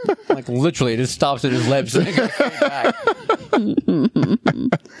 Like, literally, it just stops at his lips. And it goes straight back.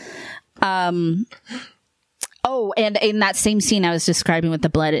 Oh, and in that same scene I was describing with the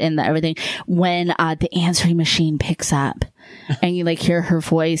blood and everything, when the answering machine picks up and you like hear her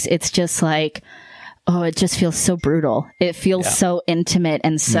voice, it's just like, oh, it just feels so brutal. It feels so intimate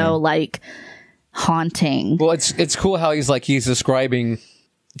and so like haunting. Well, it's cool how he's describing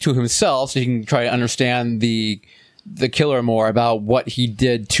to himself so he can try to understand the killer more about what he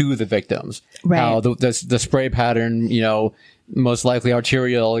did to the victims. Right. How the spray pattern, most likely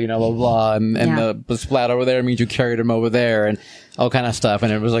arterial, blah, blah, blah. And the splat over there means you carried him over there and all kind of stuff.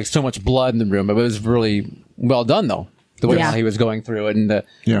 And it was like so much blood in the room. But it was really well done, though. The way how he was going through it and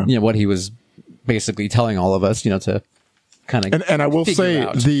what he was basically telling all of us, to kind of and I will say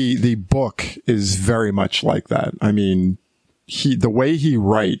the book is very much like that. I mean, the way he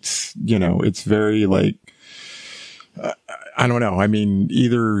writes, it's very like, I don't know. I mean,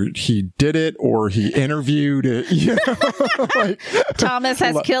 either he did it or he interviewed it. Like, Thomas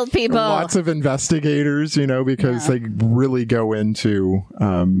has killed people. Lots of investigators, because they really go into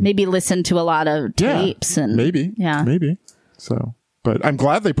maybe listen to a lot of tapes and maybe. So, but I'm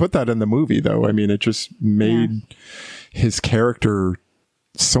glad they put that in the movie, though. I mean, it just made his character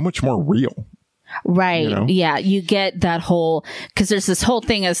so much more real. Right. Yeah. You get that whole, because there's this whole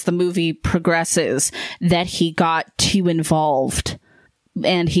thing as the movie progresses that he got too involved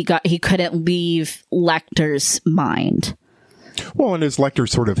and he couldn't leave Lecter's mind. Well, and as Lecter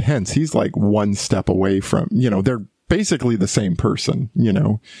sort of hints, he's like one step away from, they're basically the same person,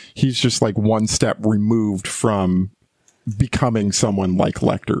 he's just like one step removed from becoming someone like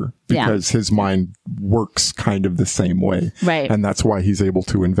Lecter because his mind works kind of the same way. Right. And that's why he's able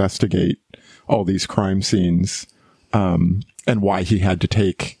to investigate all these crime scenes, and why he had to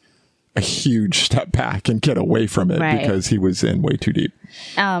take a huge step back and get away from it because he was in way too deep.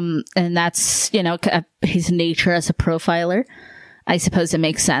 And that's, his nature as a profiler. I suppose it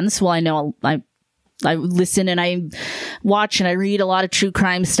makes sense. Well, I know I listen and I watch and I read a lot of true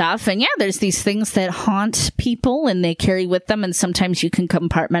crime stuff. And there's these things that haunt people and they carry with them. And sometimes you can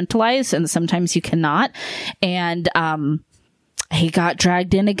compartmentalize and sometimes you cannot. And, he got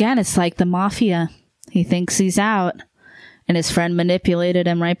dragged in again. It's like the mafia. He thinks he's out. And his friend manipulated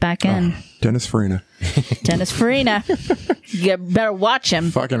him right back in. Dennis Farina. Dennis Farina. You better watch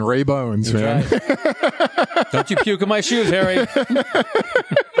him. Fucking Ray Bones, man. Right. Don't you puke in my shoes, Harry.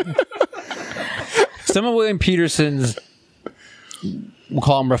 Some of William Peterson's, we'll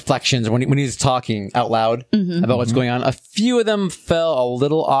call them reflections, when he's talking out loud about what's going on, a few of them felt a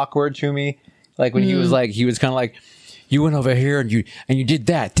little awkward to me. Like when he was kind of like, you went over here and you did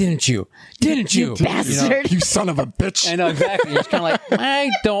that, didn't you? Didn't you? Bastard. You son of a bitch. I know, exactly. It's kind of like, I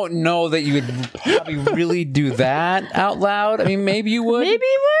don't know that you would probably really do that out loud. I mean, maybe you would. Maybe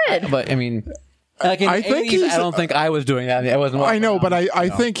you would. But I mean, like in the 80s, I don't think I was doing that. I wasn't. I know, but I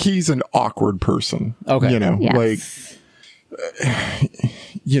think he's an awkward person. Okay. Yes.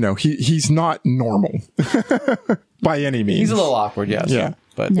 He's not normal by any means. He's a little awkward, yes. Yeah.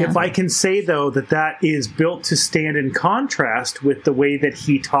 But if I can say, though, that is built to stand in contrast with the way that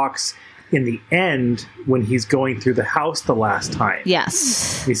he talks in the end when he's going through the house the last time.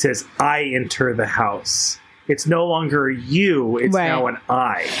 Yes. He says, I enter the house. It's no longer you, it's now an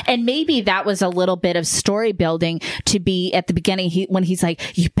I. And maybe that was a little bit of story building to be at the beginning when he's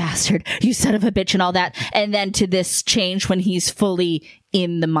like, you bastard, you son of a bitch and all that. And then to this change when he's fully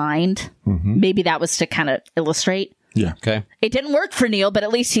in the mind. Maybe that was to kind of illustrate. Yeah. Okay. It didn't work for Neil, but at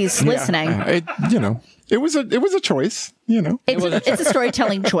least he's listening. It was a choice, It's a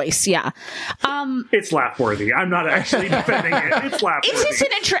storytelling choice, yeah. It's laugh-worthy. I'm not actually defending it. It's laugh-worthy. It's just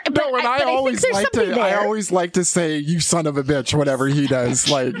an No, and I always like to say, you son of a bitch, whatever he does.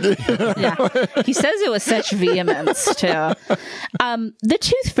 Like, He says it with such vehemence, too. The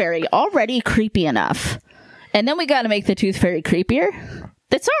Tooth Fairy, already creepy enough. And then we got to make the Tooth Fairy creepier.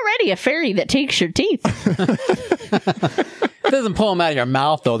 That's already a fairy that takes your teeth. It doesn't pull them out of your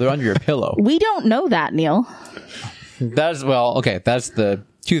mouth, though. They're under your pillow. We don't know that, Neil. That's the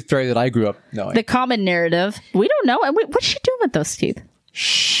tooth fairy that I grew up knowing. The common narrative. We don't know. And what's she doing with those teeth?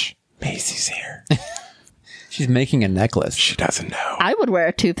 Shh. Macy's here. She's making a necklace. She doesn't know. I would wear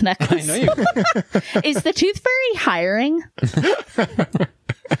a tooth necklace. I know you would. Is the Tooth Fairy hiring?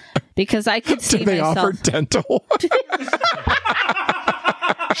 Because I could see Did they myself. offer dental?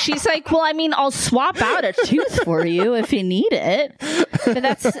 She's like, well, I mean, I'll swap out a tooth for you if you need it.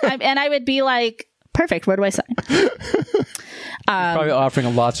 But and I would be like, perfect. Where do I sign? Probably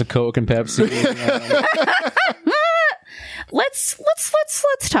offering lots of Coke and Pepsi. Let's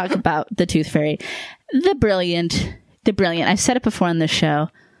talk about the Tooth Fairy. The brilliant. I've said it before on this show.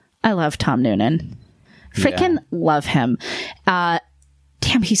 I love Tom Noonan. Freaking love him.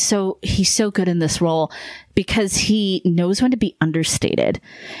 Damn, he's so good in this role because he knows when to be understated.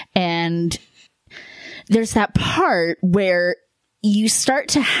 And there's that part where you start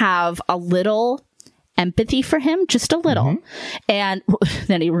to have a little empathy for him, just a little. And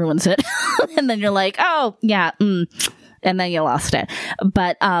then he ruins it. And then you're like, oh, yeah, and then you lost it.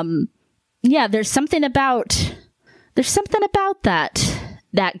 But yeah, there's something about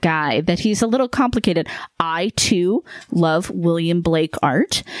that guy, that he's a little complicated. I too love William Blake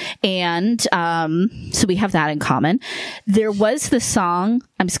art, and so we have that in common. There was the song,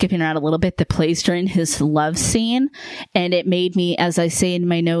 I'm skipping around a little bit, that plays during his love scene, and it made me, as I say in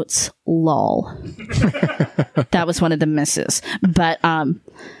my notes, lol. That was one of the misses. But Tom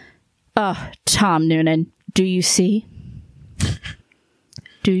Noonan, do you see?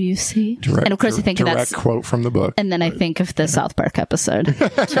 Do you see? And of course, I think of that quote from the book. And then I think of the South Park episode.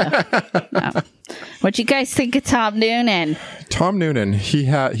 What you guys think of Tom Noonan? Tom Noonan,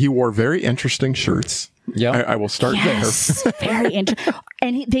 he wore very interesting shirts. Yeah, I will start there. Very interesting.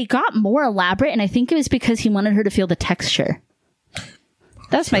 And they got more elaborate, and I think it was because he wanted her to feel the texture.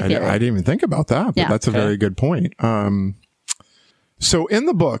 That's my favorite. I didn't even think about that, but that's a very good point. So in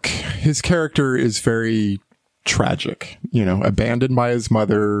the book, his character is very tragic, abandoned by his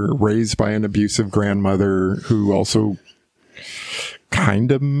mother, raised by an abusive grandmother who also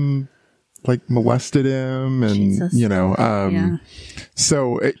kind of like molested him, and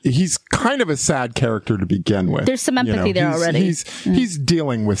so he's kind of a sad character to begin with. There's some empathy there already. He's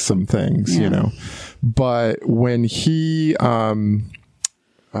dealing with some things, but when he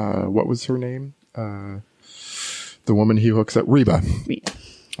what was her name, the woman he hooks up, Reba.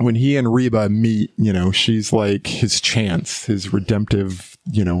 When he and Reba meet, she's like his chance, his redemptive,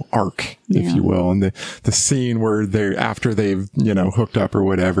 arc, if you will. And the scene where after they've, hooked up or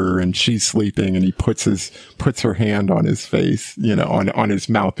whatever, and she's sleeping and he puts her hand on his face, on his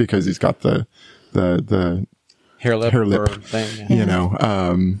mouth, because he's got the hair lip thing,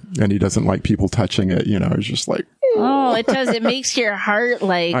 and he doesn't like people touching it, it's just like, oh, it does. It makes your heart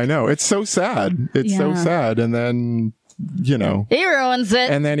like, I know. It's so sad. It's so sad. And then, he ruins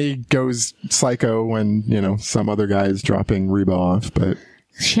it. And then he goes psycho when, some other guy is dropping Reba off, but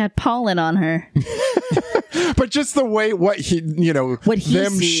she had pollen on her. But just the way what he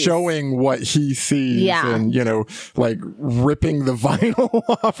them sees. Showing what he sees, and like ripping the vinyl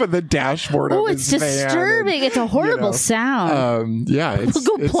off of the dashboard. Oh, it's disturbing. It's a horrible sound. We'll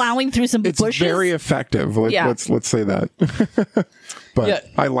go plowing through some bushes. It's very effective. Let's say that. But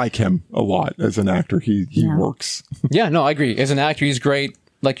I like him a lot as an actor. He works. Yeah, no, I agree. As an actor, he's great.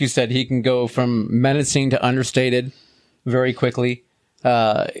 Like you said, he can go from menacing to understated very quickly.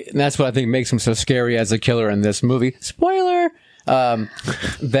 And that's what I think makes him so scary as a killer in this movie. Spoiler!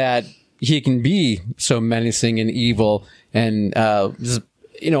 That he can be so menacing and evil and, just,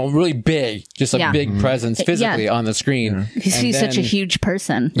 really big, just a big presence physically on the screen. He's such a huge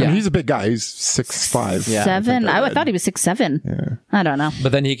person. Yeah. He's a big guy. He's 6'5". 7. I thought he was 6'7". Yeah. I don't know.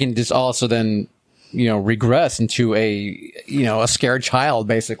 But then he can just also then, regress into a scared child,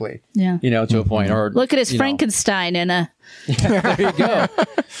 basically. Yeah. To a point. Or look at his Frankenstein in a. There you go.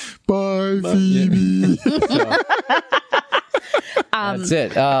 Bye, Phoebe. That's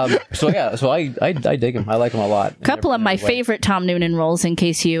it. So I dig him. I like him a lot. A couple of my favorite Tom Noonan roles, in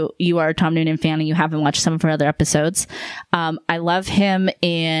case you are a Tom Noonan fan and you haven't watched some of our other episodes. I love him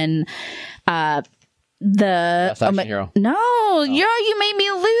in Last Action Hero. No, you made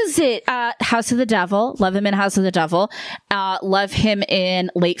me lose it. House of the Devil. Love him in House of the Devil. Love him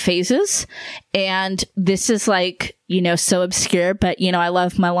in Late Phases. And this is like, so obscure, but I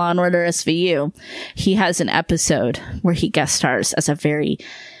love my Law and Order SVU. He has an episode where he guest stars as a very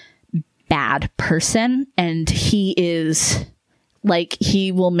bad person, and he is like,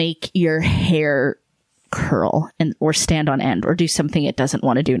 he will make your hair curl or stand on end or do something it doesn't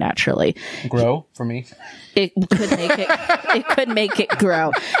want to do naturally. Grow for me. It could make it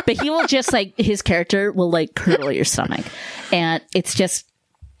grow, but he will just like, his character will like curdle your stomach, and it's just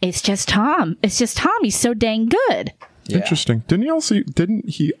Tom. It's just Tom. He's so dang good. Yeah. Interesting. Didn't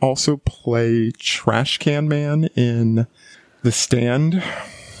he also play Trash Can Man in The Stand?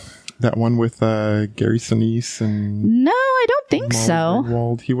 That one with Gary Sinise and No, I don't think so.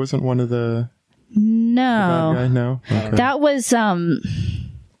 Ringwald. He wasn't one of the No. The bad guy? No. Okay. That was can't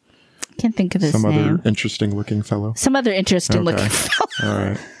think of his name. Some other interesting looking fellow. Looking fellow. All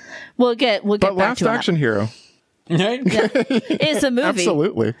right. We'll get back to Last Action Hero. It's a movie.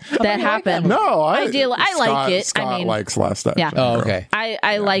 Absolutely. That happened. No, I like it. Scott likes Last Action Hero. Oh, okay.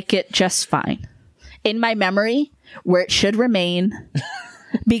 I like it just fine. In my memory, where it should remain,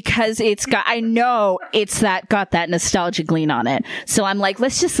 because I know it's got that nostalgic lean on it. So I'm like,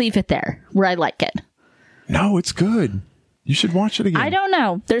 let's just leave it there where I like it. No, it's good. You should watch it again. I don't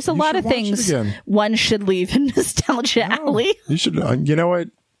know. There's a lot of things one should leave in nostalgia alley. You should. You know what?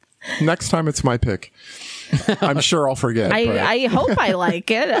 Next time it's my pick. I'm sure I'll forget. I hope I like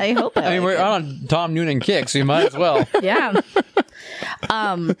it. I hope I mean, we're on Tom Noonan kick, so you might as well. Yeah.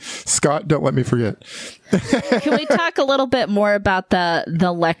 Scott, don't let me forget. Can we talk a little bit more about the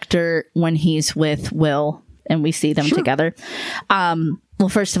Lecter when he's with Will and we see them together? Well,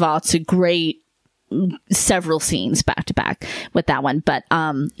 first of all, it's a great several scenes back to back with that one. But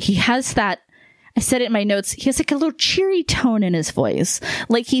he has that, I said it in my notes, he has like a little cheery tone in his voice.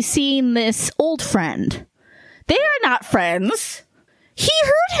 Like he's seeing this old friend. They are not friends. He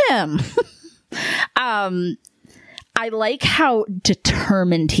hurt him. I like how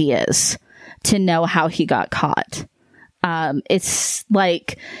determined he is to know how he got caught. It's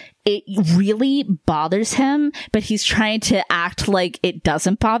like it really bothers him, but he's trying to act like it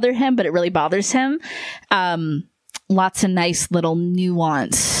doesn't bother him, but it really bothers him. Lots of nice little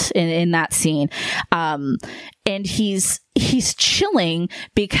nuance in that scene. And he's chilling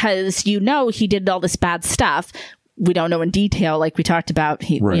because, he did all this bad stuff. We don't know in detail, like we talked about,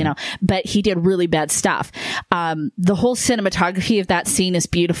 but he did really bad stuff. The whole cinematography of that scene is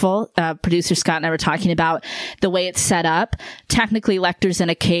beautiful. Producer Scott and I were talking about the way it's set up. Technically, Lecter's in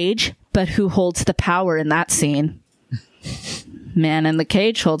a cage, but who holds the power in that scene? Man in the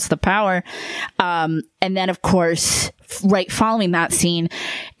cage holds the power. And then, of course, right following that scene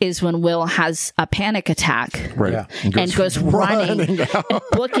is when Will has a panic attack, right? And goes running and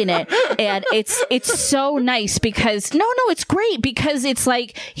booking it. And it's so nice because no, it's great because it's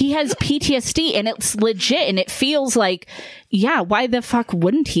like he has PTSD and it's legit and it feels like, yeah, why the fuck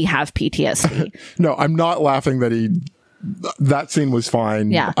wouldn't he have PTSD? No, I'm not laughing that scene was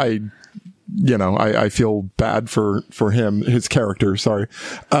fine. Yeah. I feel bad for him, his character. Sorry.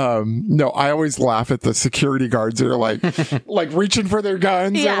 No, I always laugh at the security guards that are like reaching for their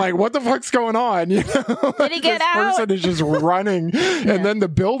guns. Yeah. And like, what the fuck's going on? Did he get out? This person is just running. And then the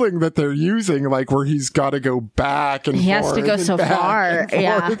building that they're using, like where he's got to go back and forth. He has to go so far.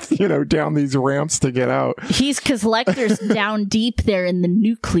 Yeah. Down these ramps to get out. Cause Lecter's down deep there in the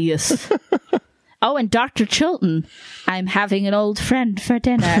nucleus. Oh, and Dr. Chilton, I'm having an old friend for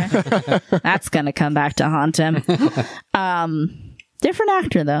dinner. That's going to come back to haunt him. Different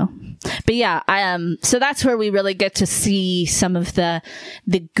actor, though. But yeah, so that's where we really get to see some of the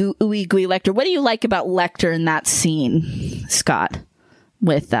ooey gooey Lecter. What do you like about Lecter in that scene, Scott,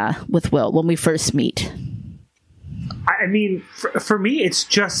 with Will when we first meet? I mean, for me, it's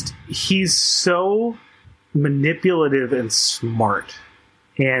just he's so manipulative and smart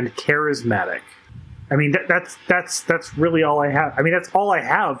and charismatic. I mean, that's really all I have. I mean, that's all I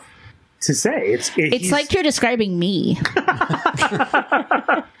have to say. It's like you're describing me.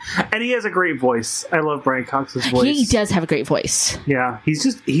 And he has a great voice. I love Brian Cox's voice. He does have a great voice. Yeah, he's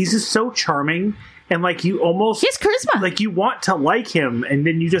just so charming, and like you almost he has charisma. Like you want to like him, and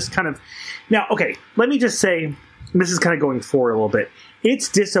then you just kind of now. Okay, let me just say, this is kind of going forward a little bit. It's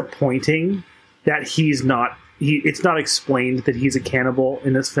disappointing that he's not. It's not explained that he's a cannibal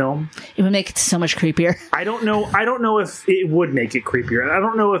in this film. It would make it so much creepier. I don't know if it would make it creepier. I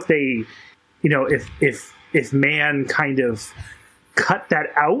don't know if they, if man kind of cut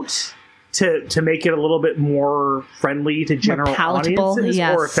that out to make it a little bit more friendly to general audiences,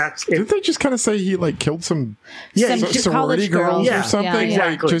 yes. Or if that's didn't they just kind of say he like killed some sorority girls yeah, or something? Yeah,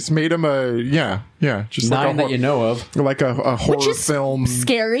 exactly. Like just made him just nine like that you know of, like a horror which is film,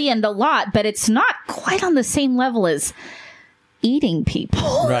 scary and a lot, but it's not quite on the same level as eating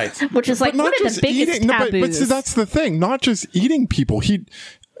people, right? Which is like one of the biggest taboos. But see, that's the thing. Not just eating people.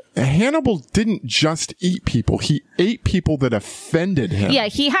 Hannibal didn't just eat people. He ate people that offended him. Yeah,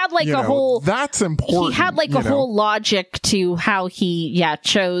 he had like whole... That's important. He had like a whole logic to how he,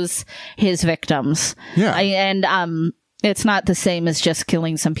 chose his victims. Yeah. And it's not the same as just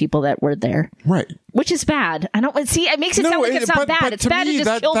killing some people that were there. Right. Which is bad. I don't... See, it makes it sound like it's not bad. But it's bad to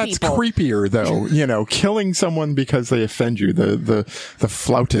just kill that's people. That's creepier, though. Killing someone because they offend you. The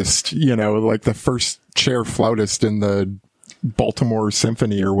flautist, like the first chair flautist in the Baltimore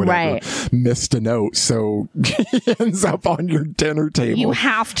Symphony or whatever, missed a note, so he ends up on your dinner table. You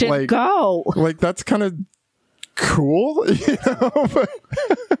have to go. Like, that's kind of cool, but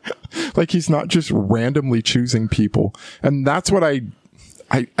like he's not just randomly choosing people. And that's what I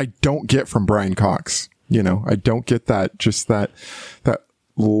don't get from Brian Cox. I don't get that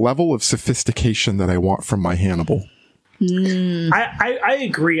level of sophistication that I want from my Hannibal. I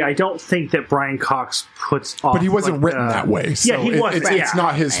agree. I don't think that Brian Cox puts off... But he wasn't written that way. So he wasn't. It's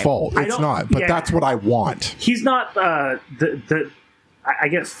not his fault. It's not. But that's what I want. He's not I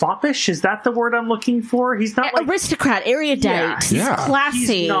get foppish. Is that the word I'm looking for? He's not like... Aristocrat, erudite. Yeah. He's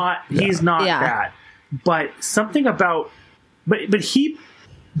classy. He's not that. But something about... But he...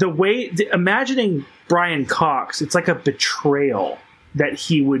 imagining Brian Cox, it's like a betrayal that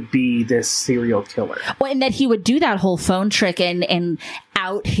he would be this serial killer. Well, and that he would do that whole phone trick and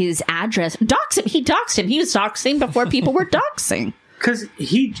out his address. Dox him. He doxed him. He was doxing before people were doxing. Because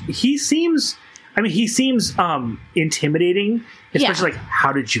he seems intimidating, especially like,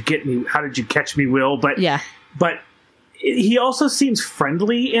 how did you get me? How did you catch me, Will? But he also seems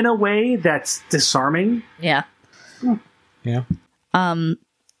friendly in a way that's disarming. Yeah. Yeah.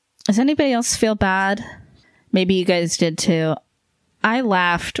 Does anybody else feel bad? Maybe you guys did too. I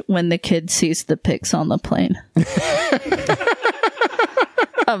laughed when the kid sees the pics on the plane.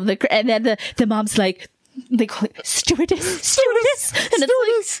 And then the mom's like, they call it stewardess, and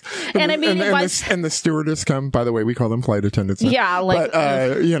it's like, and I mean, and the stewardess come. By the way, we call them flight attendants. Yeah, like,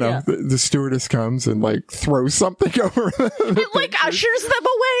 but the stewardess comes and like throws something over them. It like ushers them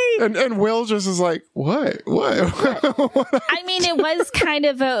away. And Will just is like, what? I mean, it was kind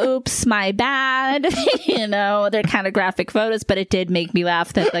of a oops, my bad. They're kind of graphic photos, but it did make me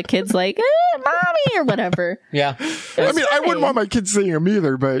laugh that the kid's like, mommy, or whatever. Yeah. I mean, I wouldn't want my kids seeing him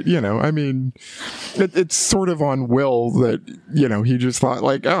either, but I mean, it's sort of on Will that, he just thought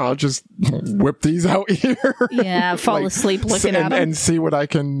like, oh, I'll just whip these out here. Yeah, fall asleep looking at them. And see what I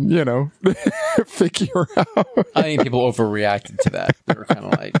can, figure out. I think people overreacted to that. They were kind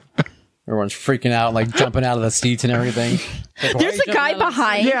of like, everyone's freaking out, like jumping out of the seats and everything. Like, there's a guy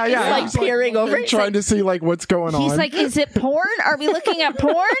behind, like peering over, trying to see like what's going on. He's like, is it porn? Are we looking at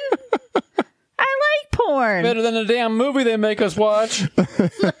porn? I like porn. Better than the damn movie they make us watch.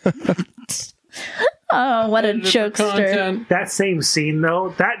 Oh, what a jokester. That same scene,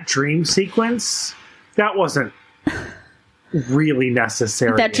 though, that dream sequence, that wasn't really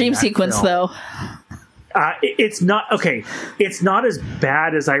necessary. That dream sequence, though. It's not, okay, it's not as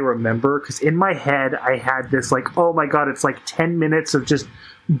bad as I remember, because in my head, I had this, like, oh my god, it's like 10 minutes of just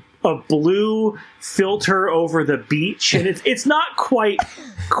a blue filter over the beach, and it's not quite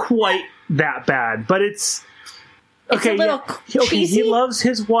that bad, but it's... Okay, he loves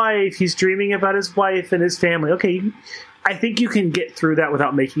his wife. He's dreaming about his wife and his family. Okay, I think you can get through that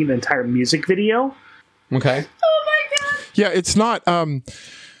without making an entire music video. Okay. Oh my god. Yeah, it's not. Have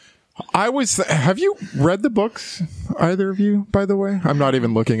you read the books? Either of you, by the way? I'm not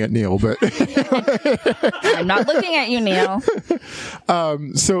even looking at Neil, but I'm not looking at you, Neil.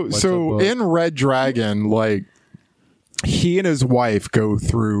 So in Red Dragon, like, he and his wife go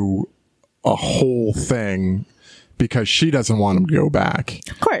through a whole thing because she doesn't want him to go back.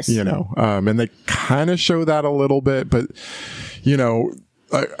 Of course. And they kind of show that a little bit, but,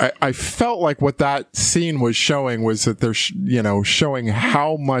 I felt like what that scene was showing was that they're, showing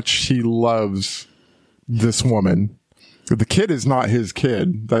how much he loves this woman. The kid is not his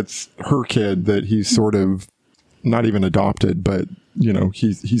kid. That's her kid that he's sort of not even adopted, but,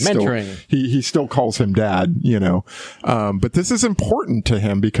 he's mentoring. Still, he still calls him dad, but this is important to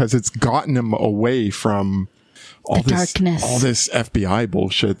him because it's gotten him away from all this darkness, all this FBI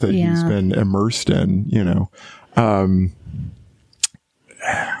bullshit that he's been immersed in, and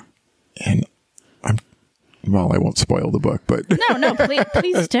I won't spoil the book, but no,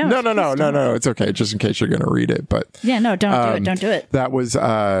 please don't. No, it's okay, just in case you're going to read it, but don't do it. That was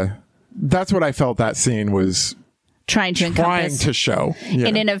that's what I felt that scene was trying to show,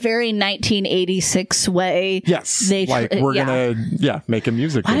 and in a very 1986 way. Yes, we're gonna make a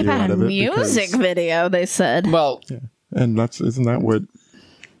music video out of it. Music video, they said. Well, and isn't that what?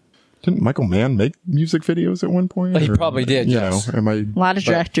 Didn't Michael Mann make music videos at one point? He probably did. Yes. A lot of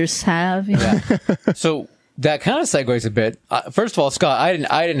directors have. Yeah. So that kind of segues a bit. First of all, Scott, I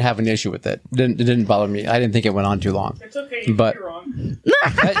didn't have an issue with it. It didn't bother me. I didn't think it went on too long. It's okay, but you're wrong.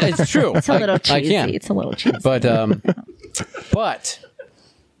 It's true. It's a little cheesy. I can. It's a little cheesy. But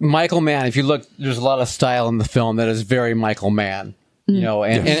Michael Mann, if you look, there's a lot of style in the film that is very Michael Mann.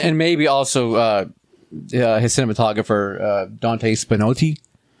 And maybe also his cinematographer Dante Spinotti.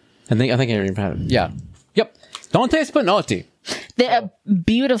 I think I even had it. Yeah. Yep. Dante Spinotti. The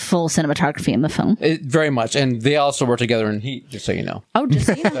beautiful cinematography in the film. Very much. And they also work together in Heat, just so you know. Oh, just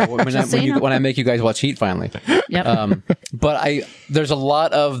so you know. When I make you guys watch Heat finally. Yep. But there's a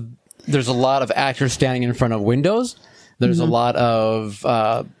lot of actors standing in front of windows. There's a lot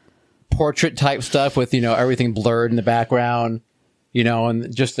of portrait type stuff with, everything blurred in the background.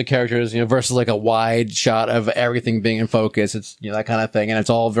 And just the characters, versus like a wide shot of everything being in focus. It's, that kind of thing. And it's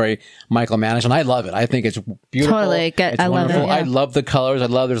all very Michael Mannish. And I love it. I think it's beautiful. Totally. It's wonderful. Love it. Yeah. I love the colors.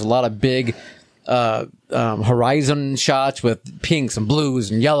 There's a lot of big, horizon shots with pinks and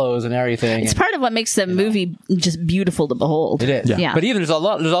blues and yellows and everything. It's part of what makes the movie just beautiful to behold. It is. Yeah. But even there's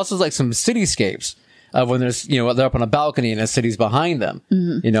also like some cityscapes. when there's, they're up on a balcony and a city's behind them,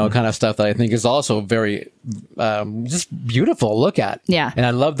 kind of stuff that I think is also very, just beautiful to look at. Yeah. And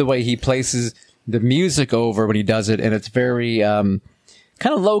I love the way he places the music over when he does it. And it's very, kind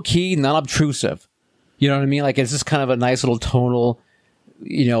of low key, not obtrusive. You know what I mean? Like, it's just kind of a nice little tonal,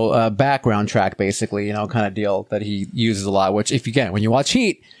 background track, basically, kind of deal that he uses a lot, which when you watch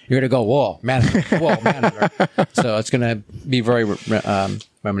Heat, you're going to go, whoa, Manhunter. So it's going to be very,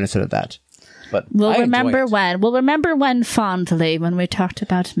 reminiscent of that. But we'll remember when fondly when we talked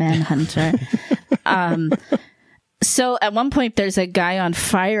about Manhunter. So at one point there's a guy on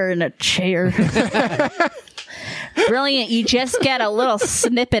fire in a chair. Brilliant. You just get a little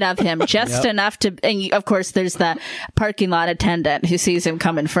snippet of him, just enough to, and of course there's the parking lot attendant who sees him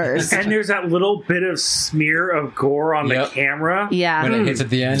coming first. And there's that little bit of smear of gore on the camera. Yeah. When it hits at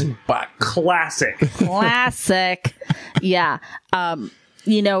the end. Classic. Yeah. Some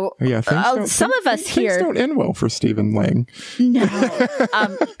of us here things don't end well for Stephen Lang.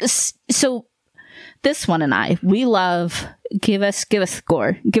 No. So this one and I, we love give us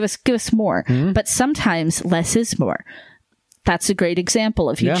gore, give us more. But sometimes less is more. That's a great example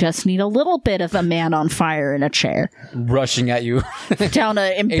of you just need a little bit of a man on fire in a chair rushing at you down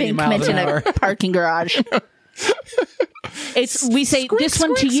an embankment in a parking garage. We say squeak, this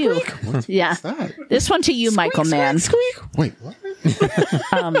one squeak, to you. squeak. Yeah. This one to you, Michael Mann. Wait, what?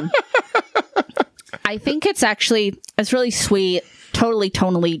 I think it's really sweet, totally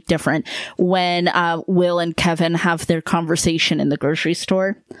tonally different when Will and Kevin have their conversation in the grocery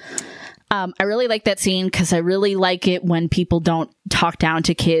store. I really like that scene because I really like it when people don't talk down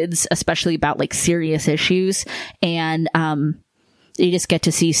to kids, especially about like serious issues. And you just get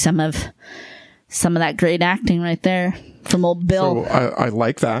to see some of that great acting right there from old Bill. So I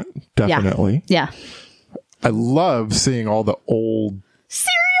like that, definitely. Yeah. I love seeing all the old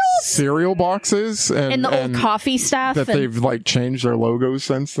cereal boxes and the old coffee stuff that they've like changed their logos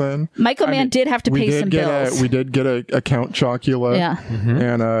since then. Michael Mann did have to pay some bills. We did get a Count Chocula,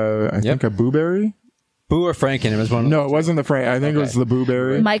 and I think a Boo Berry. Boo or Franken? It was one. No, it wasn't the Frank. I think it was the Boo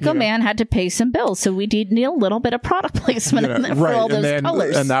Berry. Michael Mann had to pay some bills, so we did need a little bit of product placement in there for all those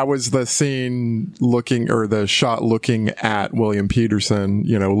colors. And that was the scene the shot looking at William Peterson.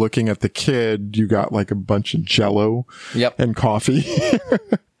 Looking at the kid. You got like a bunch of Jell-O and coffee.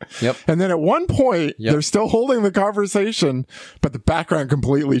 Yep. And then at one point, they're still holding the conversation, but the background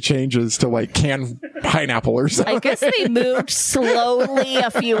completely changes to like canned pineapple or something. I guess they moved slowly a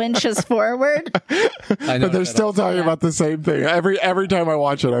few inches forward. But they're still talking about the same thing. Every time I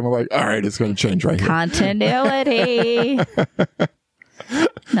watch it, I'm like, all right, it's going to change right here. Continuity.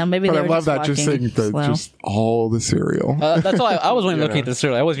 No, maybe but they I were love just that, just seeing just all the cereal. That's all. I wasn't even looking at the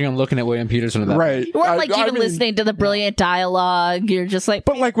cereal. I wasn't even looking at William Peterson. Right. You weren't even listening to the brilliant dialogue. You're just like...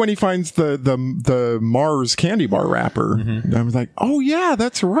 But like when he finds the Mars candy bar wrapper, I was like, oh yeah,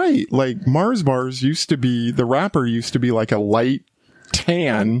 that's right. Like Mars bars used to be, the wrapper used to be like a light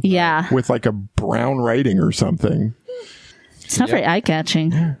tan with like a brown writing or something. It's not very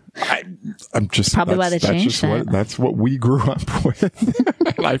eye-catching. I'm just probably why they changed it. That's what we grew up with.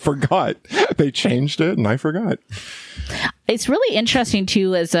 And I forgot. They changed it and I forgot. It's really interesting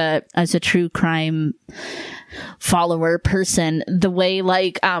too as a true crime follower person, the way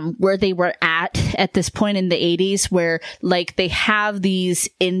like where they were at this point in the 80s, where like they have these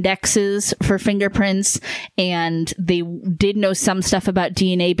indexes for fingerprints and they did know some stuff about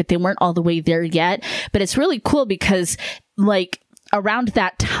DNA, but they weren't all the way there yet. But it's really cool because like around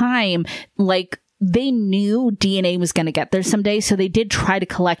that time, like they knew DNA was going to get there someday. So they did try to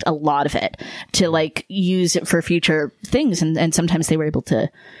collect a lot of it to like use it for future things. And sometimes they were able to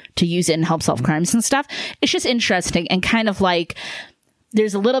use it and help solve crimes and stuff. It's just interesting and kind of like,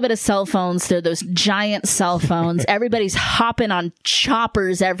 there's a little bit of cell phones. There are those giant cell phones. Everybody's hopping on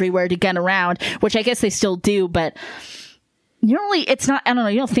choppers everywhere to get around, which I guess they still do, but you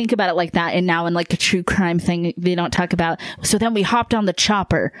don't think about it like that. And now in like a true crime thing, they don't talk about, so then we hopped on the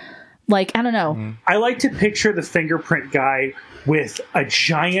chopper. Like, I don't know. I like to picture the fingerprint guy with a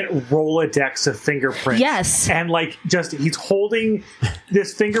giant Rolodex of fingerprints. Yes. And like he's holding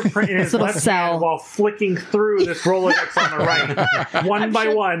this fingerprint in his left hand while flicking through this Rolodex on the right, one by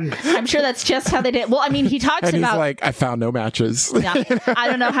one. I'm sure that's just how they did. Well, I mean, he talks and about... he's like, I found no matches. Yeah, I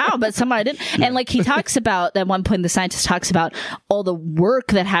don't know how, but somebody did. Yeah. And like he talks about, at one point the scientist talks about all the work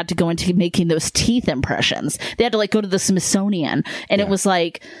that had to go into making those teeth impressions. They had to like go to the Smithsonian. And it was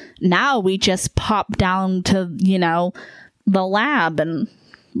like, now we just pop down to, the lab and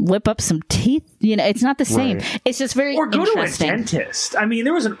whip up some teeth. You know, it's not the same. Right. It's just very Or go to a interesting. dentist. I mean,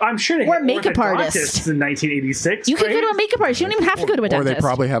 I'm sure they Or had makeup artists orthodontists in 1986. You could right? go to a makeup artist. You don't even have to go to a Or dentist. they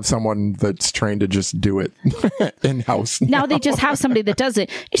probably have someone that's trained to just do it in-house. Now they just have somebody that does it.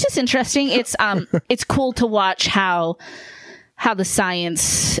 It's just interesting. It's cool to watch how the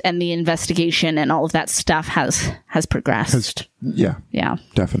science and the investigation and all of that stuff has progressed. Yeah, Yeah.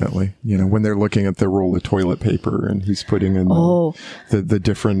 definitely. You know, when they're looking at the roll of toilet paper and he's putting in the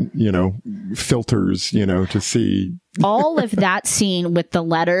different, you know, filters, you know, to see. All of that scene with the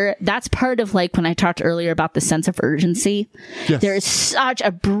letter, that's part of like when I talked earlier about the sense of urgency. Yes. There is such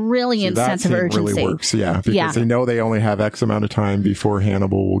a brilliant that sense of scene urgency. really works, because they know they only have X amount of time before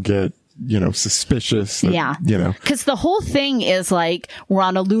Hannibal will get, you know, suspicious. That, you know, because the whole thing is like we're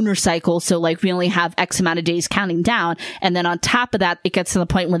on a lunar cycle, so like we only have X amount of days counting down, and then on top of that, it gets to the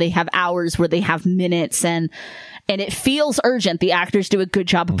point where they have hours, where they have minutes, and it feels urgent. The actors do a good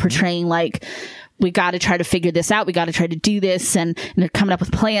job of portraying like we got to try to figure this out. We got to try to do this, and they're coming up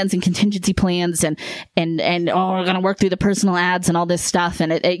with plans and contingency plans, and we're gonna work through the personal ads and all this stuff,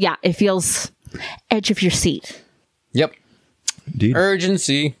 and it feels edge of your seat. Yep. indeed.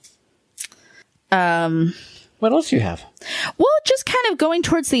 Urgency. What else do you have? Well, just kind of going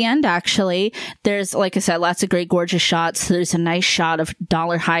towards the end, actually. There's, like I said, lots of great, gorgeous shots. There's a nice shot of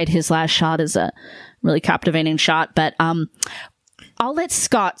Dollar Hyde. His last shot is a really captivating shot. But I'll let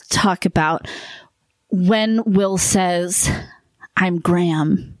Scott talk about when Will says, "I'm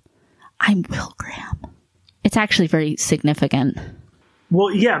Graham. I'm Will Graham." It's actually very significant.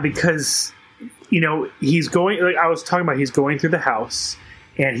 Well, yeah, because, you know, he's going, like I was talking about, he's going through the house.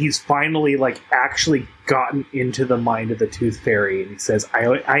 And he's finally, like, actually gotten into the mind of the Tooth Fairy. And he says,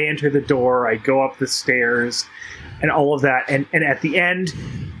 I enter the door, I go up the stairs, and all of that. And at the end,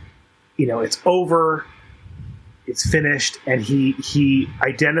 you know, it's over, it's finished, and he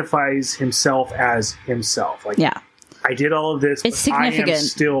identifies himself as himself. Like, Yeah. I did all of this, It's but I am significant.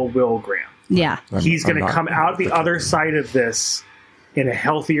 still Will Graham. Yeah. He's going I'm to not- come out the other side of this in a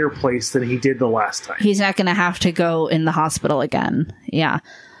healthier place than he did the last time. He's not going to have to go in the hospital again. Yeah.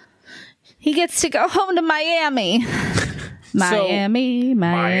 He gets to go home to Miami. Miami.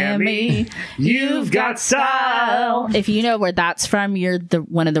 You've got style. If you know where that's from, you're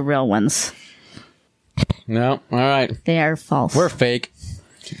one of the real ones. No. All right. They are false. We're fake.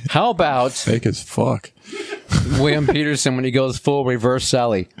 How about Fake as fuck. William Peterson when he goes full reverse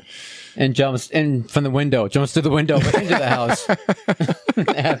Sally and jumps in from the window, jumps through the window but into the house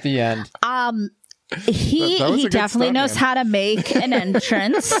at the end? He That was a he good definitely stunt, knows man. how to make an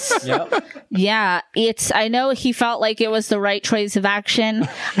entrance. Yep. Yeah, I know he felt like it was the right choice of action.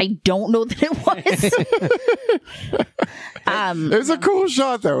 I don't know that it was. It's a cool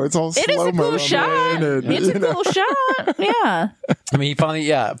shot, though. It's all It is slow a cool motion. shot. and, It's a you know. cool shot. Yeah. I mean, he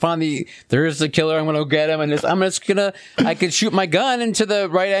finally, there's the killer. I'm going to get him, and I could shoot my gun into the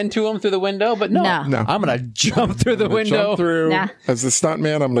right end to him through the window, but no. No. I'm going to jump through the window. Jump through. Nah. As the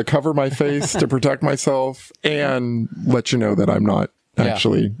stuntman, I'm going to cover my face to protect myself and let you know that I'm not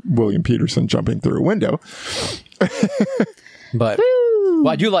actually William Peterson jumping through a window. But well,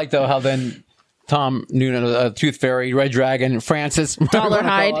 I do like though how then Tom Noonan, Tooth Fairy, Red Dragon, Francis, Dollar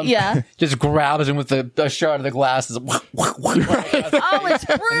Hyde, yeah. just grabs him with a shard of the glasses. Oh, it's And just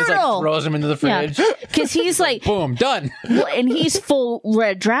brutal. like throws him into the fridge. Because he's like, Boom, done. well, and he's full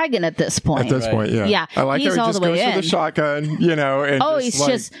Red Dragon at this point. At this point, yeah. Yeah, I like he's how all he just the way goes for in. the shotgun, you know, and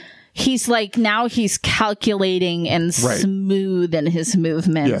he's like, now he's calculating and Right. smooth in his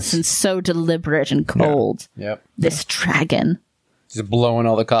movements Yes. and so deliberate and cold. Yep. This dragon. Just blowing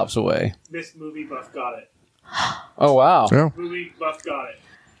all the cops away. This movie buff got it. Oh wow. yeah. Movie buff got it.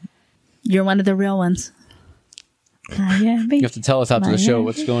 You're one of the real ones. Miami. You have to tell us after the show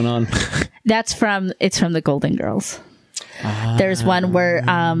what's going on. It's from the Golden Girls. There's one where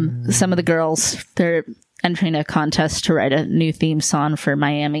some of the girls, they're entering a contest to write a new theme song for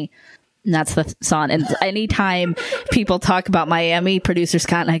Miami. And that's the song. And anytime people talk about Miami, producer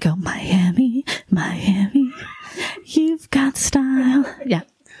Scott and I go, Miami, Miami, you've got style. Yeah.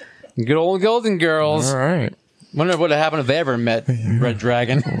 Good old Golden Girls. All right. Wonder what would have happened if they ever met Red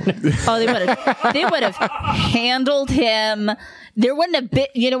Dragon. Oh, they would have handled him. There wouldn't have been,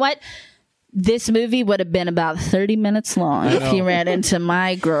 you know what? This movie would have been about 30 minutes long if he ran into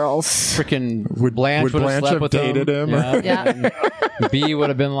my girls. Freaking Would Blanche would have Blanche slept have with dated him? Yeah. Yeah. B would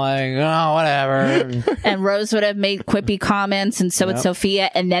have been like, oh, whatever. And Rose would have made quippy comments, and so would Sophia,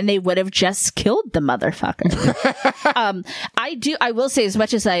 and then they would have just killed the motherfucker. I will say, as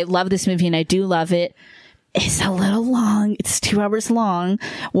much as I love this movie and I do love it, is a little long. It's 2 hours long,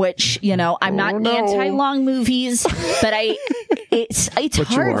 which, I'm not anti-long movies, but it's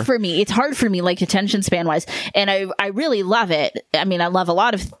hard for me. It's hard for me, like attention span wise. And I really love it. I mean, I love a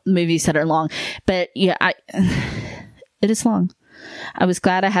lot of movies that are long, but yeah, it is long. I was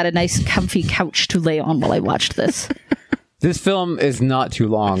glad I had a nice comfy couch to lay on while I watched this. This film is not too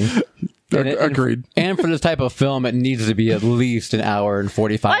long. Agreed. And for this type of film, it needs to be at least an hour and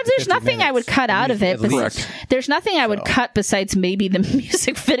 45 Well, there's nothing minutes. I would cut out of it. Correct. There's nothing I would cut besides maybe the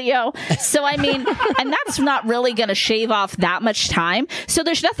music video. So, I mean, and that's not really going to shave off that much time. So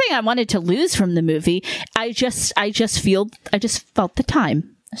there's nothing I wanted to lose from the movie. I just felt the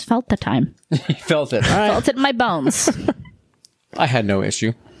time. I just felt the time. You felt it. All right. Felt it in my bones. I had no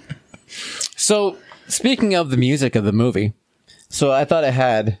issue. So, speaking of the music of the movie, so I thought it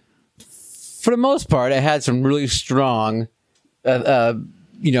had, for the most part, it had some really strong,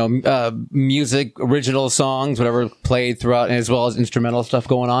 music, original songs, whatever played throughout, as well as instrumental stuff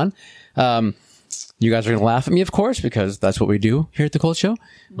going on. You guys are going to laugh at me, of course, because that's what we do here at the Cold Show.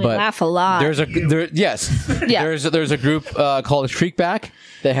 We laugh a lot. There's a group called Shriekback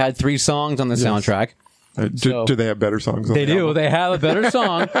that had 3 songs on the soundtrack. Do they have better songs? On They the do. album? They have a better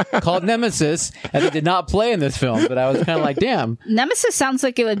song called Nemesis, and they did not play in this film. But I was kind of like, damn. Nemesis sounds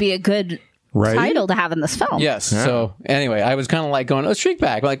like it would be a good title to have in this film. Yes. Yeah. So anyway, I was kind of like going,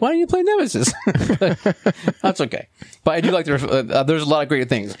 Shriekback. Like, why don't you play Nemesis? That's okay. But I do like there's a lot of great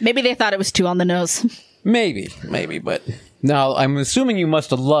things. Maybe they thought it was too on the nose. Maybe. But now I'm assuming you must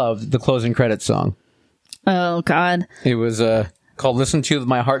have loved the closing credits song. Oh, God. It was called Listen to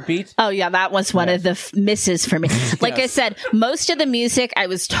My Heartbeat. Oh, yeah, that was one of the misses for me. Like I said, most of the music, I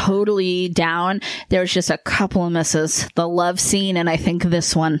was totally down. There was just a couple of misses. The love scene, and I think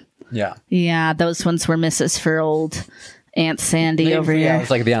this one. Yeah. Yeah, those ones were misses for old Aunt Sandy over here. I was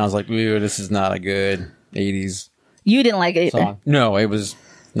like, at the end, I was like, ooh, this is not a good 80s You didn't like it either. song. No, it was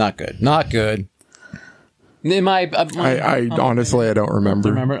not good. Not good. I honestly, I don't remember.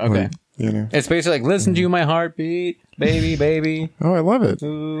 Remember? Okay. It's basically like, listen to my heartbeat, baby, baby. Oh, I love it.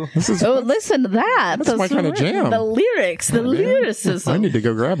 Ooh. Listen to that. That's my kind of jam. The lyrics, the lyricism. I need to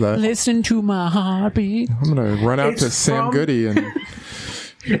go grab that. Listen to my heartbeat. I'm going to run out It's to Sam from- Goody and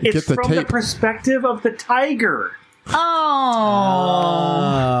It's get the from the tape. perspective of the tiger. Oh.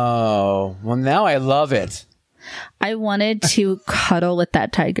 Oh. Well, now I love it. I wanted to cuddle with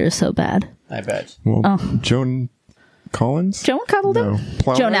that tiger so bad. I bet. Well, Joan Collins? Joan cuddled him?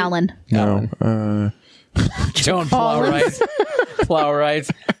 Plowright? Joan Allen. No. Joan Plowright.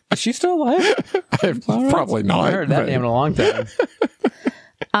 Plowright. Is she still alive? Probably not. I heard that name in a long time.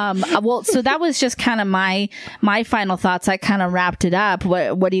 Well, so that was just kind of my final thoughts. I kind of wrapped it up.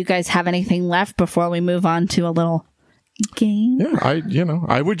 What do you guys have anything left before we move on to a little game? Yeah,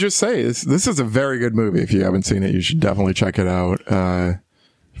 I would just say this is a very good movie. If you haven't seen it, you should definitely check it out.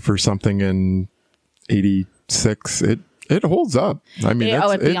 For something in 86, it holds up. I mean,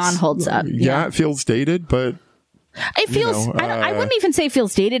 it beyond holds up. Yeah, it feels dated, but it feels. I wouldn't even say it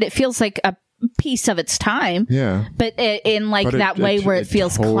feels dated. It feels like a piece of its time. Yeah, but in that way where it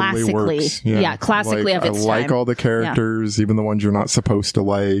feels totally classically. works. Yeah, classically of its time. I like all the characters, even the ones you're not supposed to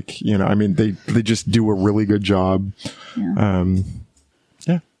like. I mean, they just do a really good job.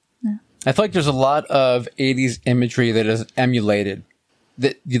 Yeah. I feel like there's a lot of 80s imagery that is emulated.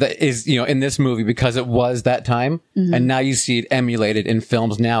 That is, in this movie because it was that time, and now you see it emulated in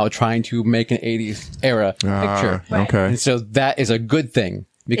films now trying to make an 80s era picture. Okay. And so that is a good thing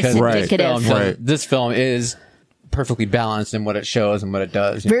because this film is perfectly balanced in what it shows and what it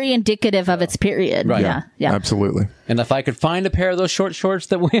does. Very indicative of its period. Right. Yeah. Absolutely. And if I could find a pair of those short shorts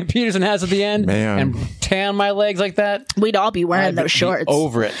that William Peterson has at the end and tan my legs like that, we'd all be wearing those shorts.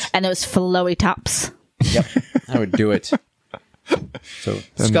 Over it. And those flowy tops. Yep. I would do it. So,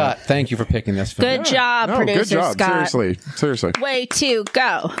 Scott, thank you for picking this film. Good job, producer good job. Scott. Seriously. Way to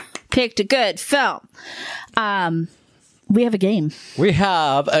go. Picked a good film. We have a game. We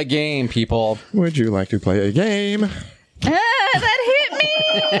have a game, people. Would you like to play a game? That hit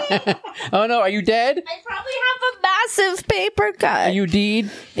me. Oh no, are you dead? I probably have a massive paper cut. Are you dead? I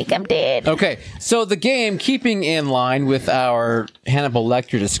think I'm dead. Okay, so the game, keeping in line with our Hannibal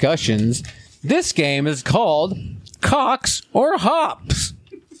Lecter discussions, this game is called Cocks or Hops.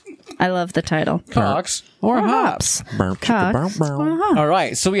 I love the title. Cocks or hops. Cox or hops. All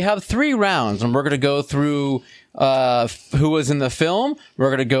right, so we have 3 rounds, and we're going to go through who was in the film. We're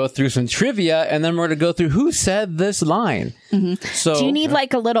going to go through some trivia, and then we're going to go through who said this line. Mm-hmm. So, do you need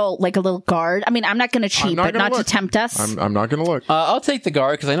like a little guard? I mean, I'm not going to cheat, but not to tempt us. I'm not going to look. I'll take the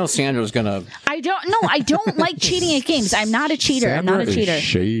guard because I know Sandra's going to. I don't like cheating at games. I'm not a cheater. Sandra I'm not a cheater. is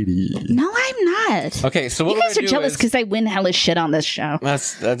shady. No, I'm not. Okay, so what you guys we're are gonna jealous do because I win hella shit on this show.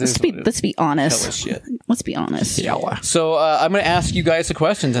 Let's be honest. Hella shit. Let's be honest. Yeah. So I'm going to ask you guys the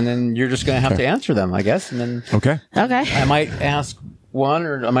questions, and then you're just going to have to answer them, I guess. And then Okay. Okay. I might ask one,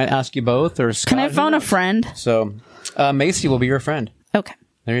 or I might ask you both, or Scott, Can I phone a friend? So Macy will be your friend. Okay.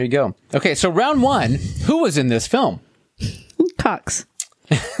 There you go. Okay, so round 1, who was in this film? Cox.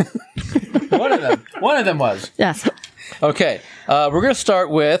 One of them was. Yes. Okay, we're going to start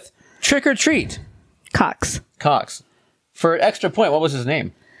with Trick or Treat. Cox. For an extra point, what was his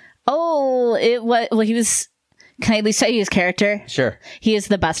name? Oh, he was. Can I at least say his character? Sure. He is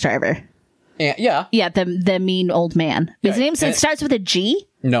the bus driver. Yeah. Yeah, the mean old man. His name starts with a G?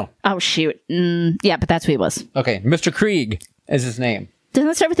 No. Oh, shoot. Yeah, but that's who he was. Okay, Mr. Krieg is his name. Doesn't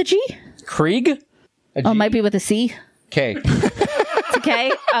it start with a G? Krieg? Oh, it might be with a C. Okay. It's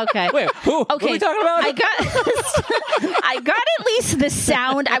okay? Okay. Wait, who? Okay. What are we talking about? I got at least the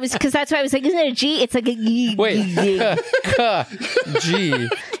sound. Because that's why I was like, isn't it a G? It's like a G. Wait. G.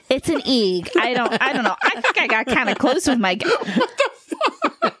 It's an E. I don't know. I think I got kind of close with my. What the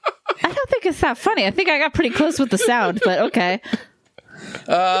fuck? I don't think it's that funny. I think I got pretty close with the sound, but okay.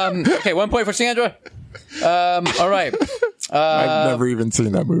 Okay, 1 point for Sandra. All right. I've never even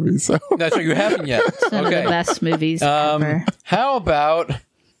seen that movie, so That's right, you haven't yet. It's one of the best movies ever. How about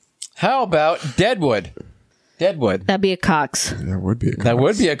Deadwood? That'd be a Cox. that would be. That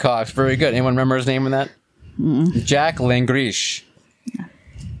would be a Cox. Very good. Anyone remember his name in that? Jack Langrish.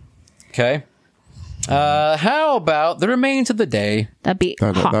 Okay. How about The Remains of the Day? That'd be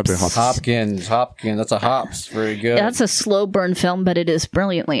That'd be Hops. Hops. Hopkins. That's a Hops. Very good. Yeah, that's a slow burn film, but it is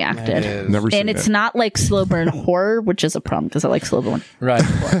brilliantly acted. It is. Never seen And it's it. not like slow burn horror, which is a problem because I like slow burn. Right.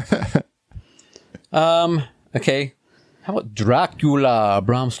 Okay. How about Dracula?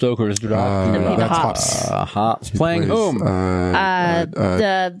 Bram Stoker's Dracula. That's Hops. Hops. Playing whom?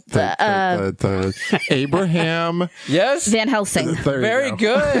 The Abraham. Yes. Van Helsing. There you Very go.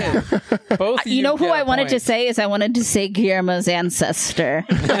 good. Both of You know who get a I wanted to point. say is I wanted to say Guillermo's ancestor.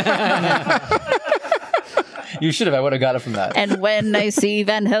 You should have. I would have got it from that. And when I see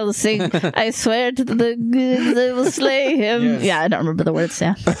Van Helsing, I swear to the gods I will slay him. Yes. Yeah, I don't remember the words.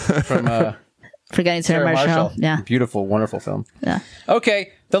 Yeah, From Forgetting Sarah Sarah Marshall. Marshall. Yeah, Beautiful, wonderful film. yeah.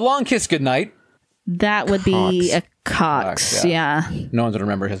 Okay. The Long Kiss Goodnight. That would be a Cox. Cox, Yeah. No one's going to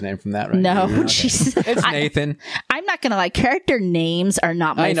remember his name from that, right? No, Okay. Jesus. It's Nathan. I'm not gonna lie. Character names are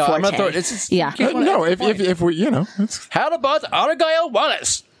not my I know. forte. I'm going to throw it. It's just, Yeah. No, if we, it's, How about Argyle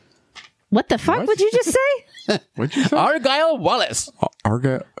Wallace? What the fuck would you just say? what'd you say? Argyle Wallace.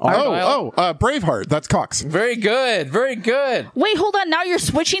 Argyle. Argyle. Braveheart. That's Cox. Very good. Very good. Wait, hold on. Now you're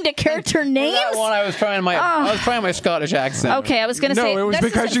switching to character names? That one, I was trying my Scottish accent. Okay, I was gonna say No, it was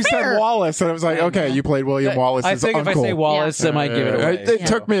this because isn't you fair. said Wallace, and I was like, okay, you played William Wallace's I think uncle. if I say Wallace, I might give it away. It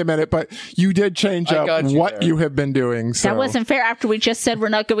took me a minute, but you did change I up got you what there. you have been doing. So. That wasn't fair. After we just said we're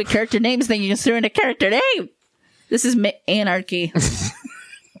not good with character names, then you just threw in a character name. This is anarchy.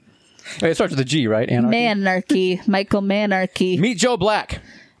 Wait, it starts with a G, right? Anarchy. Manarchy. Michael Manarchy. Meet Joe Black.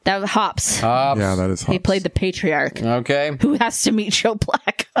 That was Hops. Yeah, that is. He Hops. played the patriarch. Okay. Who has to meet Joe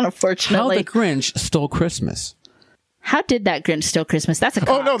Black, How unfortunately. the Grinch Stole Christmas. How did that Grinch steal Christmas? That's a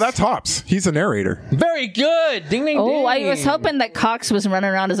Cox. Oh no, that's Hops. He's a narrator. Very good. Ding, ding, ding. Oh, I was hoping that Cox was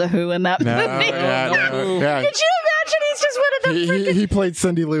running around as a Who in that movie. Yeah. Could you imagine? He's just one of the He played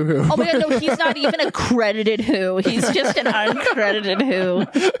Cindy Lou Who. Oh my god, no, he's not even a credited Who. He's just an uncredited Who.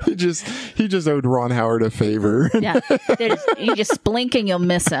 he just owed Ron Howard a favor. Yeah. You just blink and you'll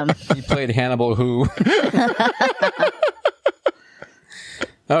miss him. He played Hannibal Who.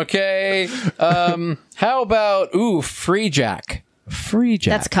 Okay. How about Free Jack? Free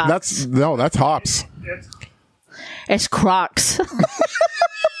Jack. That's Cox. That's Hops. It's Crocs.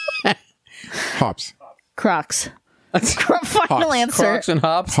 Hops. Crocs. Final answer. Crocs and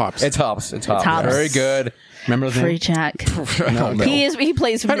Hops. Hops. It's Hops. It's Hops. Hops. Very good. Remember the Free name? Jack. I don't know. He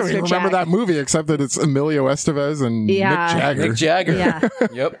plays Mr. I don't even Jack. remember that movie except that it's Emilio Estevez and Yeah. Mick Jagger. Mick Jagger. Yeah.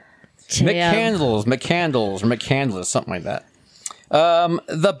 Yep. Damn. McCandles, something like that.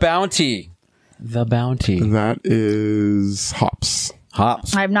 The Bounty. The Bounty. That is Hops.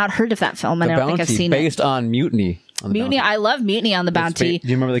 Hops. I've not heard of that film. I The don't think Bounty, I've seen based on Mutiny. Mutiny. I love Mutiny on the Bounty. Do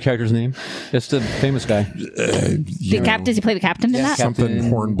you remember the character's name? It's the famous guy. The captain. Does he play the captain in that? Something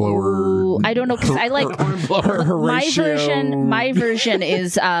Hornblower. Ooh, I don't know because I like my version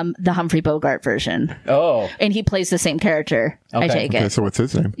is the Humphrey Bogart version. Oh, and he plays the same character. I take Okay, it. so what's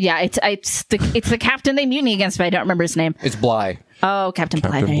his name? Yeah, it's the captain they mutiny against, but I don't remember his name. it's Bly. Oh, Captain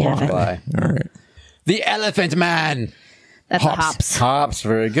Bligh. There you have it. Bly. All right. The Elephant Man. That's a Hops. Hops.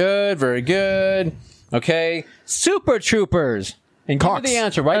 Very good. Very good. Okay. Super Troopers. And give me Cox. the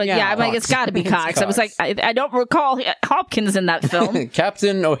answer right now. Yeah, I'm like, it's got to be Cox. I was like, I don't recall Hopkins in that film.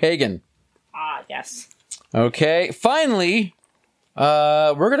 Captain O'Hagan. Ah, yes. Okay. Finally,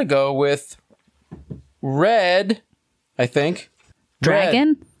 we're going to go with Red, I think.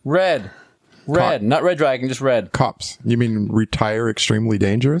 Dragon? Red. Not Red Dragon, just Red. Cops. You mean retire extremely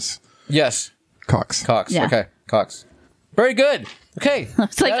dangerous? Yes. Cox. Cox. Yeah. Okay. Cox. Very good. Okay.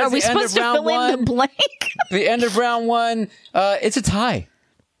 It's like, That are is we the end supposed of to round fill in the one. blank? The end of round one. It's a tie.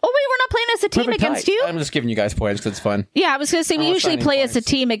 Oh, wait, we're not playing as a team Perfect against tie. you? I'm just giving you guys points because it's fun. Yeah, I was going to say, we usually assigning play as a points.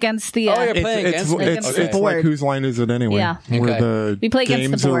 team against the... Oh, you're playing against me. against the It's like board. whose line is it anyway? Yeah. Where Okay. the We play against the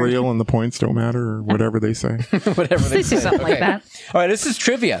games are board. real and the points don't matter or whatever they say. Whatever they They say say. something like Okay. that. All right, this is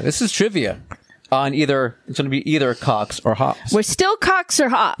trivia. On either, it's going to be either Cox or Hops. We're still Cox or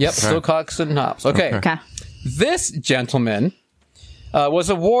Hops. Yep, still Cox and Hops. Okay. Okay. This gentleman was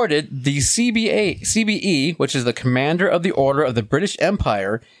awarded the CBE, which is the Commander of the Order of the British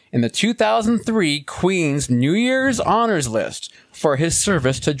Empire, in the 2003 Queen's New Year's Honors List for his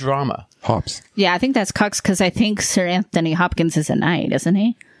service to drama. Hops. Yeah, I think that's Cox because I think Sir Anthony Hopkins is a knight, isn't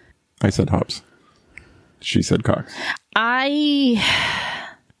he? I said Hops. She said Cox.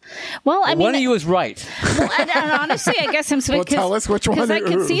 Well, I mean, One of you is right. well, and honestly, I guess I'm Well, tell us which one because I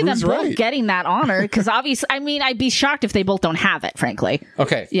can see them who's both right. getting that honor. Because obviously, I mean, I'd be shocked if they both don't have it. Frankly,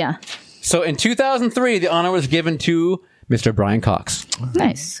 Okay. yeah, So in 2003, the honor was given to Mr. Brian Cox.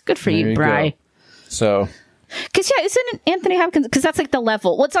 nice, good for There you, you Bri. go. So Because yeah, isn't it Anthony Hopkins? Because that's like the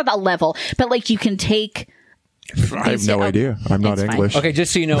level. Well, it's not that level, but like you can take. I have no idea. I'm not It's fine. English. okay,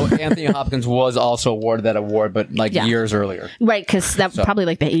 just so you know, Anthony Hopkins was also awarded that award, but like Yeah. years earlier Right, because that probably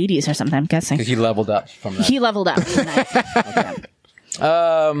like the 80s or something. I'm guessing because he leveled up from that. he leveled up. He's nice.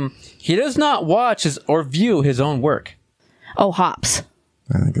 He does not watch or view his own work. Oh, Hops.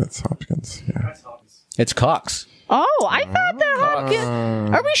 I think that's Hopkins. Yeah. That's Hopkins. It's Cox. Oh, I thought that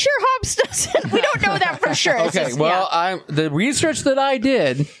Hopkins. Are we sure Hops doesn't? We don't know that for sure. It's Okay, just- well, yeah. the research that I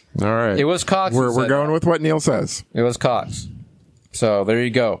did, All right. it was Cox. who We're said going that. with what Neil says. It was Cox. So there you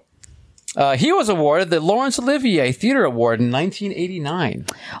go. He was awarded the Laurence Olivier Theatre Award in 1989.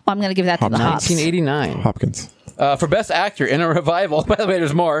 Oh, I'm going to give that to the Hops. 1989. Hopkins. For Best Actor in a Revival. By the way,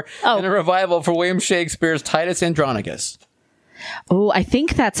 there's more. Oh. In a Revival for William Shakespeare's Titus Andronicus. Oh, I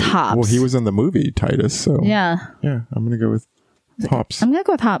think that's Hops. Well, he was in the movie Titus, so Yeah. yeah. I'm going to go with Hops. I'm going to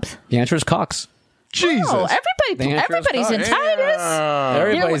go with Hops. The answer is Cox. Jesus. Oh, The answer is everybody's in Cox. Titus.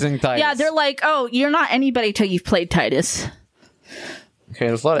 Everybody's in Titus. Yeah, they're like, oh, you're not anybody till you've played Titus. Okay,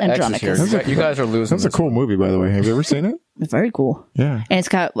 there's a lot of X's here. Andronicus. You guys are losing. That's a this cool movie, by the way. Have you ever seen it? Very cool. Yeah. And it's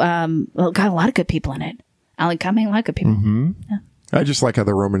got got a lot of good people in it. Alan Cumming, a lot of good people. Mm-hmm. I just like how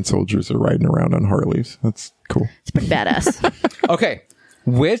the Roman soldiers are riding around on Harleys. That's cool. It's pretty badass. Okay.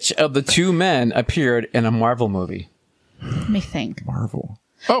 Which of the two men appeared in a Marvel movie? Let me think. Marvel.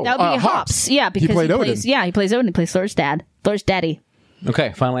 Oh, That would be Hops. Yeah, because he played Odin. plays. Yeah, he plays Odin. He plays Thor's dad. Thor's daddy.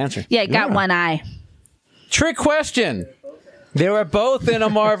 Okay, final answer. Yeah, he got Yeah. one eye. Trick question. They were both in a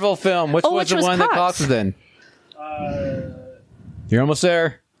Marvel film. Which Oh, was which the was one that Cox? Cox was in? You're almost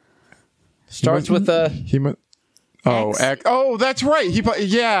there. Starts with a... He mu- Oh, X. oh, that's right.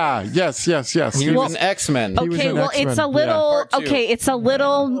 Yeah. Yes. He was an X-Men. was Okay, in well, X-Men. it's a Yeah. little Part two. okay. It's a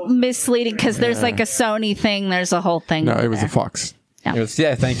little misleading because there's like a Sony thing. There's a whole thing. No, over it was there. a Fox. It was,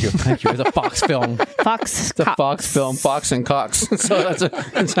 yeah, thank you. It was a Fox film. Fox. It's a Fox film, Fox and Cox. So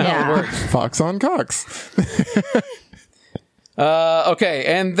that's how Yeah. it works. Fox on Cox. Okay,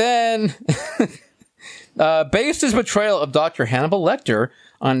 and then based his portrayal of Dr. Hannibal Lecter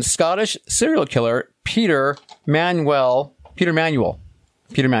on Scottish serial killer Peter Manuel.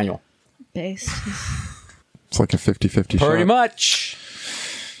 Base. It's like a 50-50 shot. Pretty much.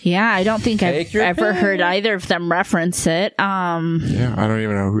 Yeah, I don't think Take I've your ever pick. heard either of them reference it. Yeah, I don't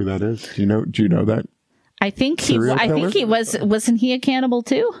even know who that is. Do you know that? I think Serial killer? wasn't he a cannibal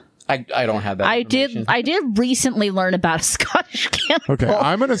too? I don't have that. I information. did recently learn about a Scottish cannibal. Okay,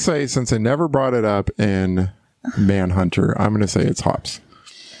 I'm going to say, since I never brought it up in Manhunter, I'm going to say it's Hops.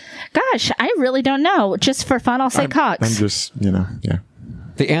 Gosh, I really don't know. Just for fun, I'll say Cox. I'm just, yeah.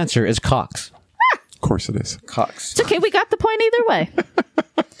 The answer is Cox. Of course it is. Cox. It's okay. We got the point either way.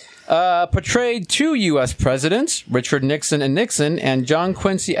 Portrayed 2 U.S. presidents, Richard Nixon and John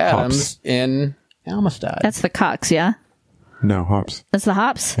Quincy Adams in Amistad. That's the Cox, yeah? No, Hops. That's the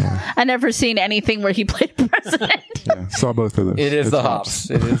Hops? Yeah. I never seen anything where he played president. Yeah, saw both of those. It is the Hops.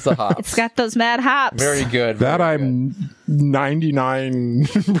 It is the Hops. It's got those mad hops. Very good. That I'm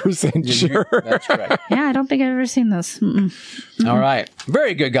 99% sure. That's right. Yeah, I don't think I've ever seen this. All right.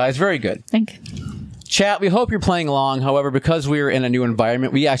 Very good, guys. Very good. Thank you. Chat, we hope you're playing along. However, because we're in a new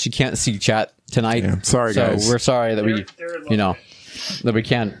environment, we actually can't see chat tonight. Yeah, sorry, guys. So we're sorry that that we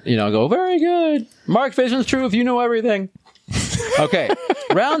can't, go, very good. Mark Vision's truth. You know everything. Okay.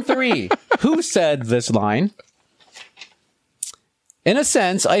 Round 3. Who said this line? In a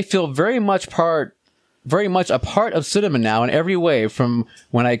sense, I feel very much a part of cinema now in every way, from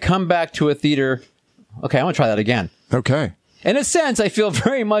when I come back to a theater. Okay, I'm going to try that again. Okay. In a sense, I feel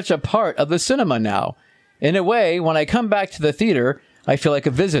very much a part of the cinema now. In a way, when I come back to the theater, I feel like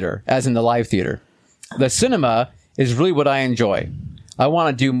a visitor, as in the live theater. The cinema is really what I enjoy. I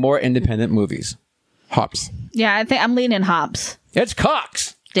want to do more independent movies. Hops. Yeah, I think I'm leaning Hops. It's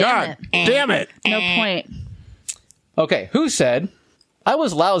Cox. Damn it. No point. Okay, who said, I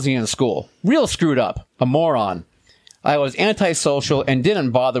was lousy in school, real screwed up, a moron. I was antisocial and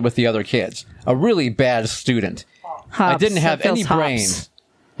didn't bother with the other kids. A really bad student. Hops. I didn't have any brains.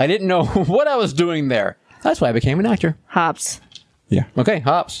 I didn't know what I was doing there. That's why I became an actor. Hops. Yeah. Okay,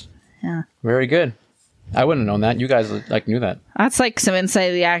 Hops. Yeah. Very good. I wouldn't have known that. You guys knew that. That's like some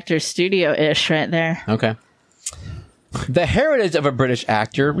Inside the Actor's Studio-ish right there. Okay. The heritage of a British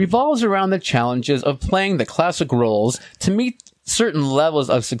actor revolves around the challenges of playing the classic roles to meet certain levels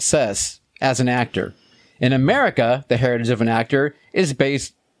of success as an actor. In America, the heritage of an actor is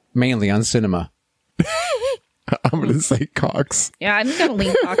based mainly on cinema. I'm going to say Cox. Yeah, I'm going to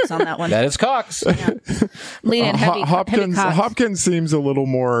lean Cox on that one. That is Cox. Yeah. Lean in heavy Cox. Hopkins seems a little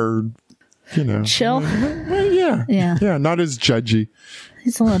more, chill. Yeah. Yeah, not as judgy.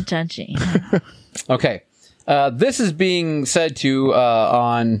 He's a little judgy. Okay. This is being said to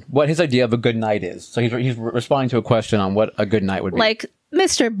on what his idea of a good night is. So he's responding to a question on what a good night would be. Like,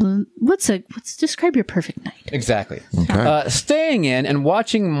 Mr. Describe your perfect night. Exactly. Okay. Staying in and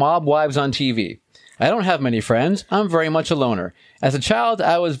watching Mob Wives on TV. I don't have many friends. I'm very much a loner. As a child,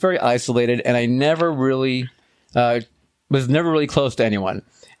 I was very isolated, and I was never really close to anyone.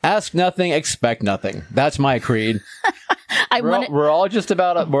 Ask nothing, expect nothing. That's my creed. We're all just a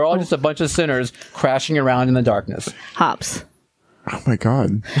bunch of sinners crashing around in the darkness. Hops. Oh my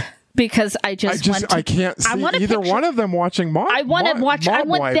God. Because I can't see either one of them watching Mob. I want them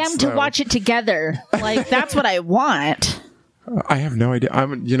to watch it together. Like, that's what I want. I have no idea.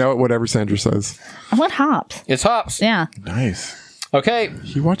 Whatever Sandra says. I want Hops. It's Hops. Yeah. Nice. Okay.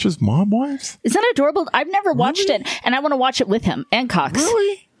 He watches Mob Wives? Is that adorable? I've never watched it, and I want to watch it with him and Cox.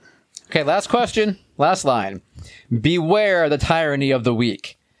 Really? Okay, last question. Last line. Beware the tyranny of the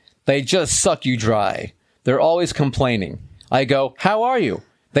weak. They just suck you dry. They're always complaining. I go, how are you?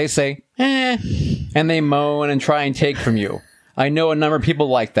 They say, and they moan and try and take from you. I know a number of people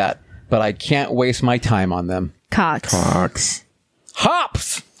like that, but I can't waste my time on them. Cox.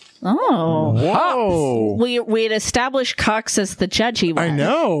 Hops! Oh. Whoa. We had established Cox as the judgy one. I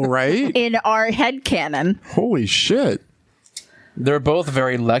know, right? In our headcanon. Holy shit. They're both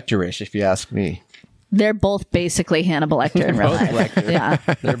very Lecter-ish, if you ask me. They're both basically Hannibal Lecter in real life. Lecter. Yeah.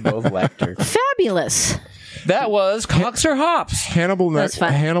 They're both Lecter. Fabulous. That was Cox or Hops. Hannibal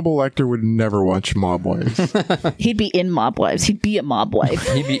Lecter would never watch Mob Wives. He'd be in Mob Wives. He'd be a mob wife.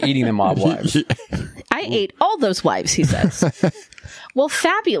 He'd be eating the mob wives. I ate all those wives, he says. Well,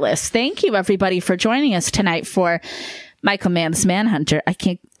 fabulous. Thank you, everybody, for joining us tonight for Michael Mann's Manhunter. I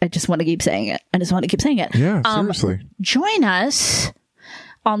just want to keep saying it. Yeah, seriously. Join us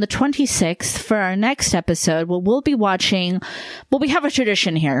on the 26th for our next episode. We'll be watching, we have a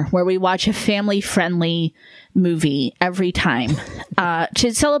tradition here where we watch a family-friendly movie every time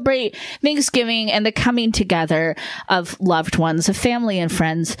to celebrate Thanksgiving and the coming together of loved ones, of family and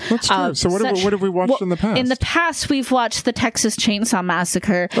friends. That's true. So what have we watched in the past? In the past, we've watched the Texas Chainsaw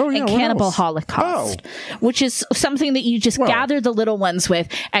Massacre and Cannibal Holocaust, which is something that you just gather the little ones with,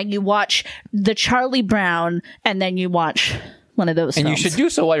 and you watch the Charlie Brown, and then you watch one of those films. And you should do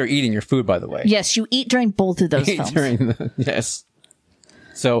so while you're eating your food, by the way. Yes, you eat during both of those films. Yes.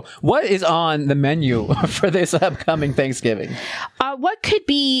 So what is on the menu for this upcoming Thanksgiving? What could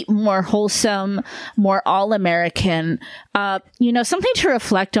be more wholesome, more all-American, something to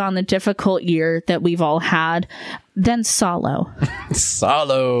reflect on the difficult year that we've all had than Solo.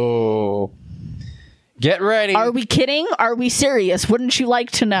 Solo. Get ready. Are we kidding? Are we serious? Wouldn't you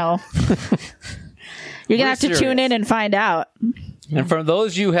like to know? You're going to have to tune in and find out. And for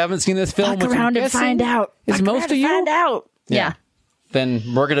those of you who haven't seen this film, Fuck around and find out. Is most of you? Find out. Yeah. Then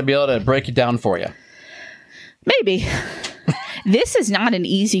we're going to be able to break it down for you. Maybe. This is not an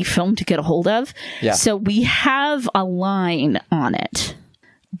easy film to get a hold of. Yeah. So we have a line on it,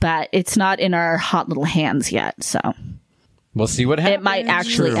 but it's not in our hot little hands yet. So we'll see what happens. it might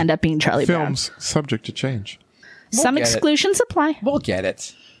actually True. end up being Charlie Brown. Films subject to change. Some get it. exclusions apply. We'll get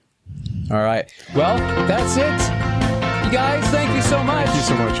it. All right. Well, that's it. You guys, thank you so much. Thank you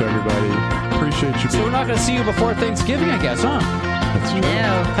so much, everybody. Appreciate you So being we're not going to see you before Thanksgiving, I guess, huh? That's true.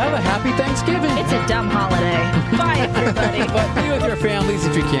 No. Have a happy Thanksgiving. It's a dumb holiday. Bye, everybody. But be with your families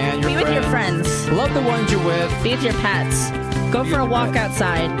if you can. Be with your friends. Love the ones you're with. Be with your pets. Go for a walk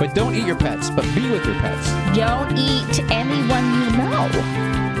outside. But don't eat your pets, but be with your pets. Don't eat anyone you know.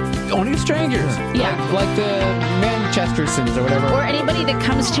 Only strangers. Yeah. Like the Manchestersons or whatever. Or anybody that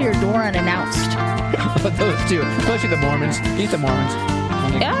comes to your door unannounced. Those two. Especially the Mormons. Eat the Mormons.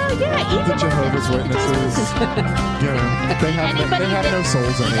 Yeah, eat The Jehovah's Witnesses. Yeah, they have no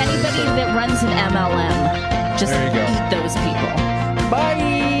souls anyway. Anybody So. that runs an MLM, just There you go. eat those people.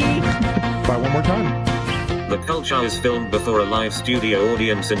 Bye. Bye one more time. The Culture is filmed before a live studio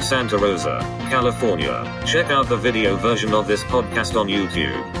audience in Santa Rosa, California. Check out the video version of this podcast on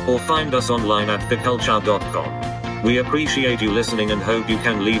YouTube, or find us online at theculture.com. We appreciate you listening and hope you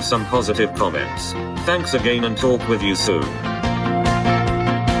can leave some positive comments. Thanks again and talk with you soon.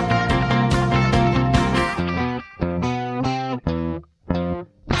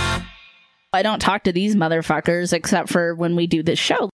 I don't talk to these motherfuckers except for when we do this show.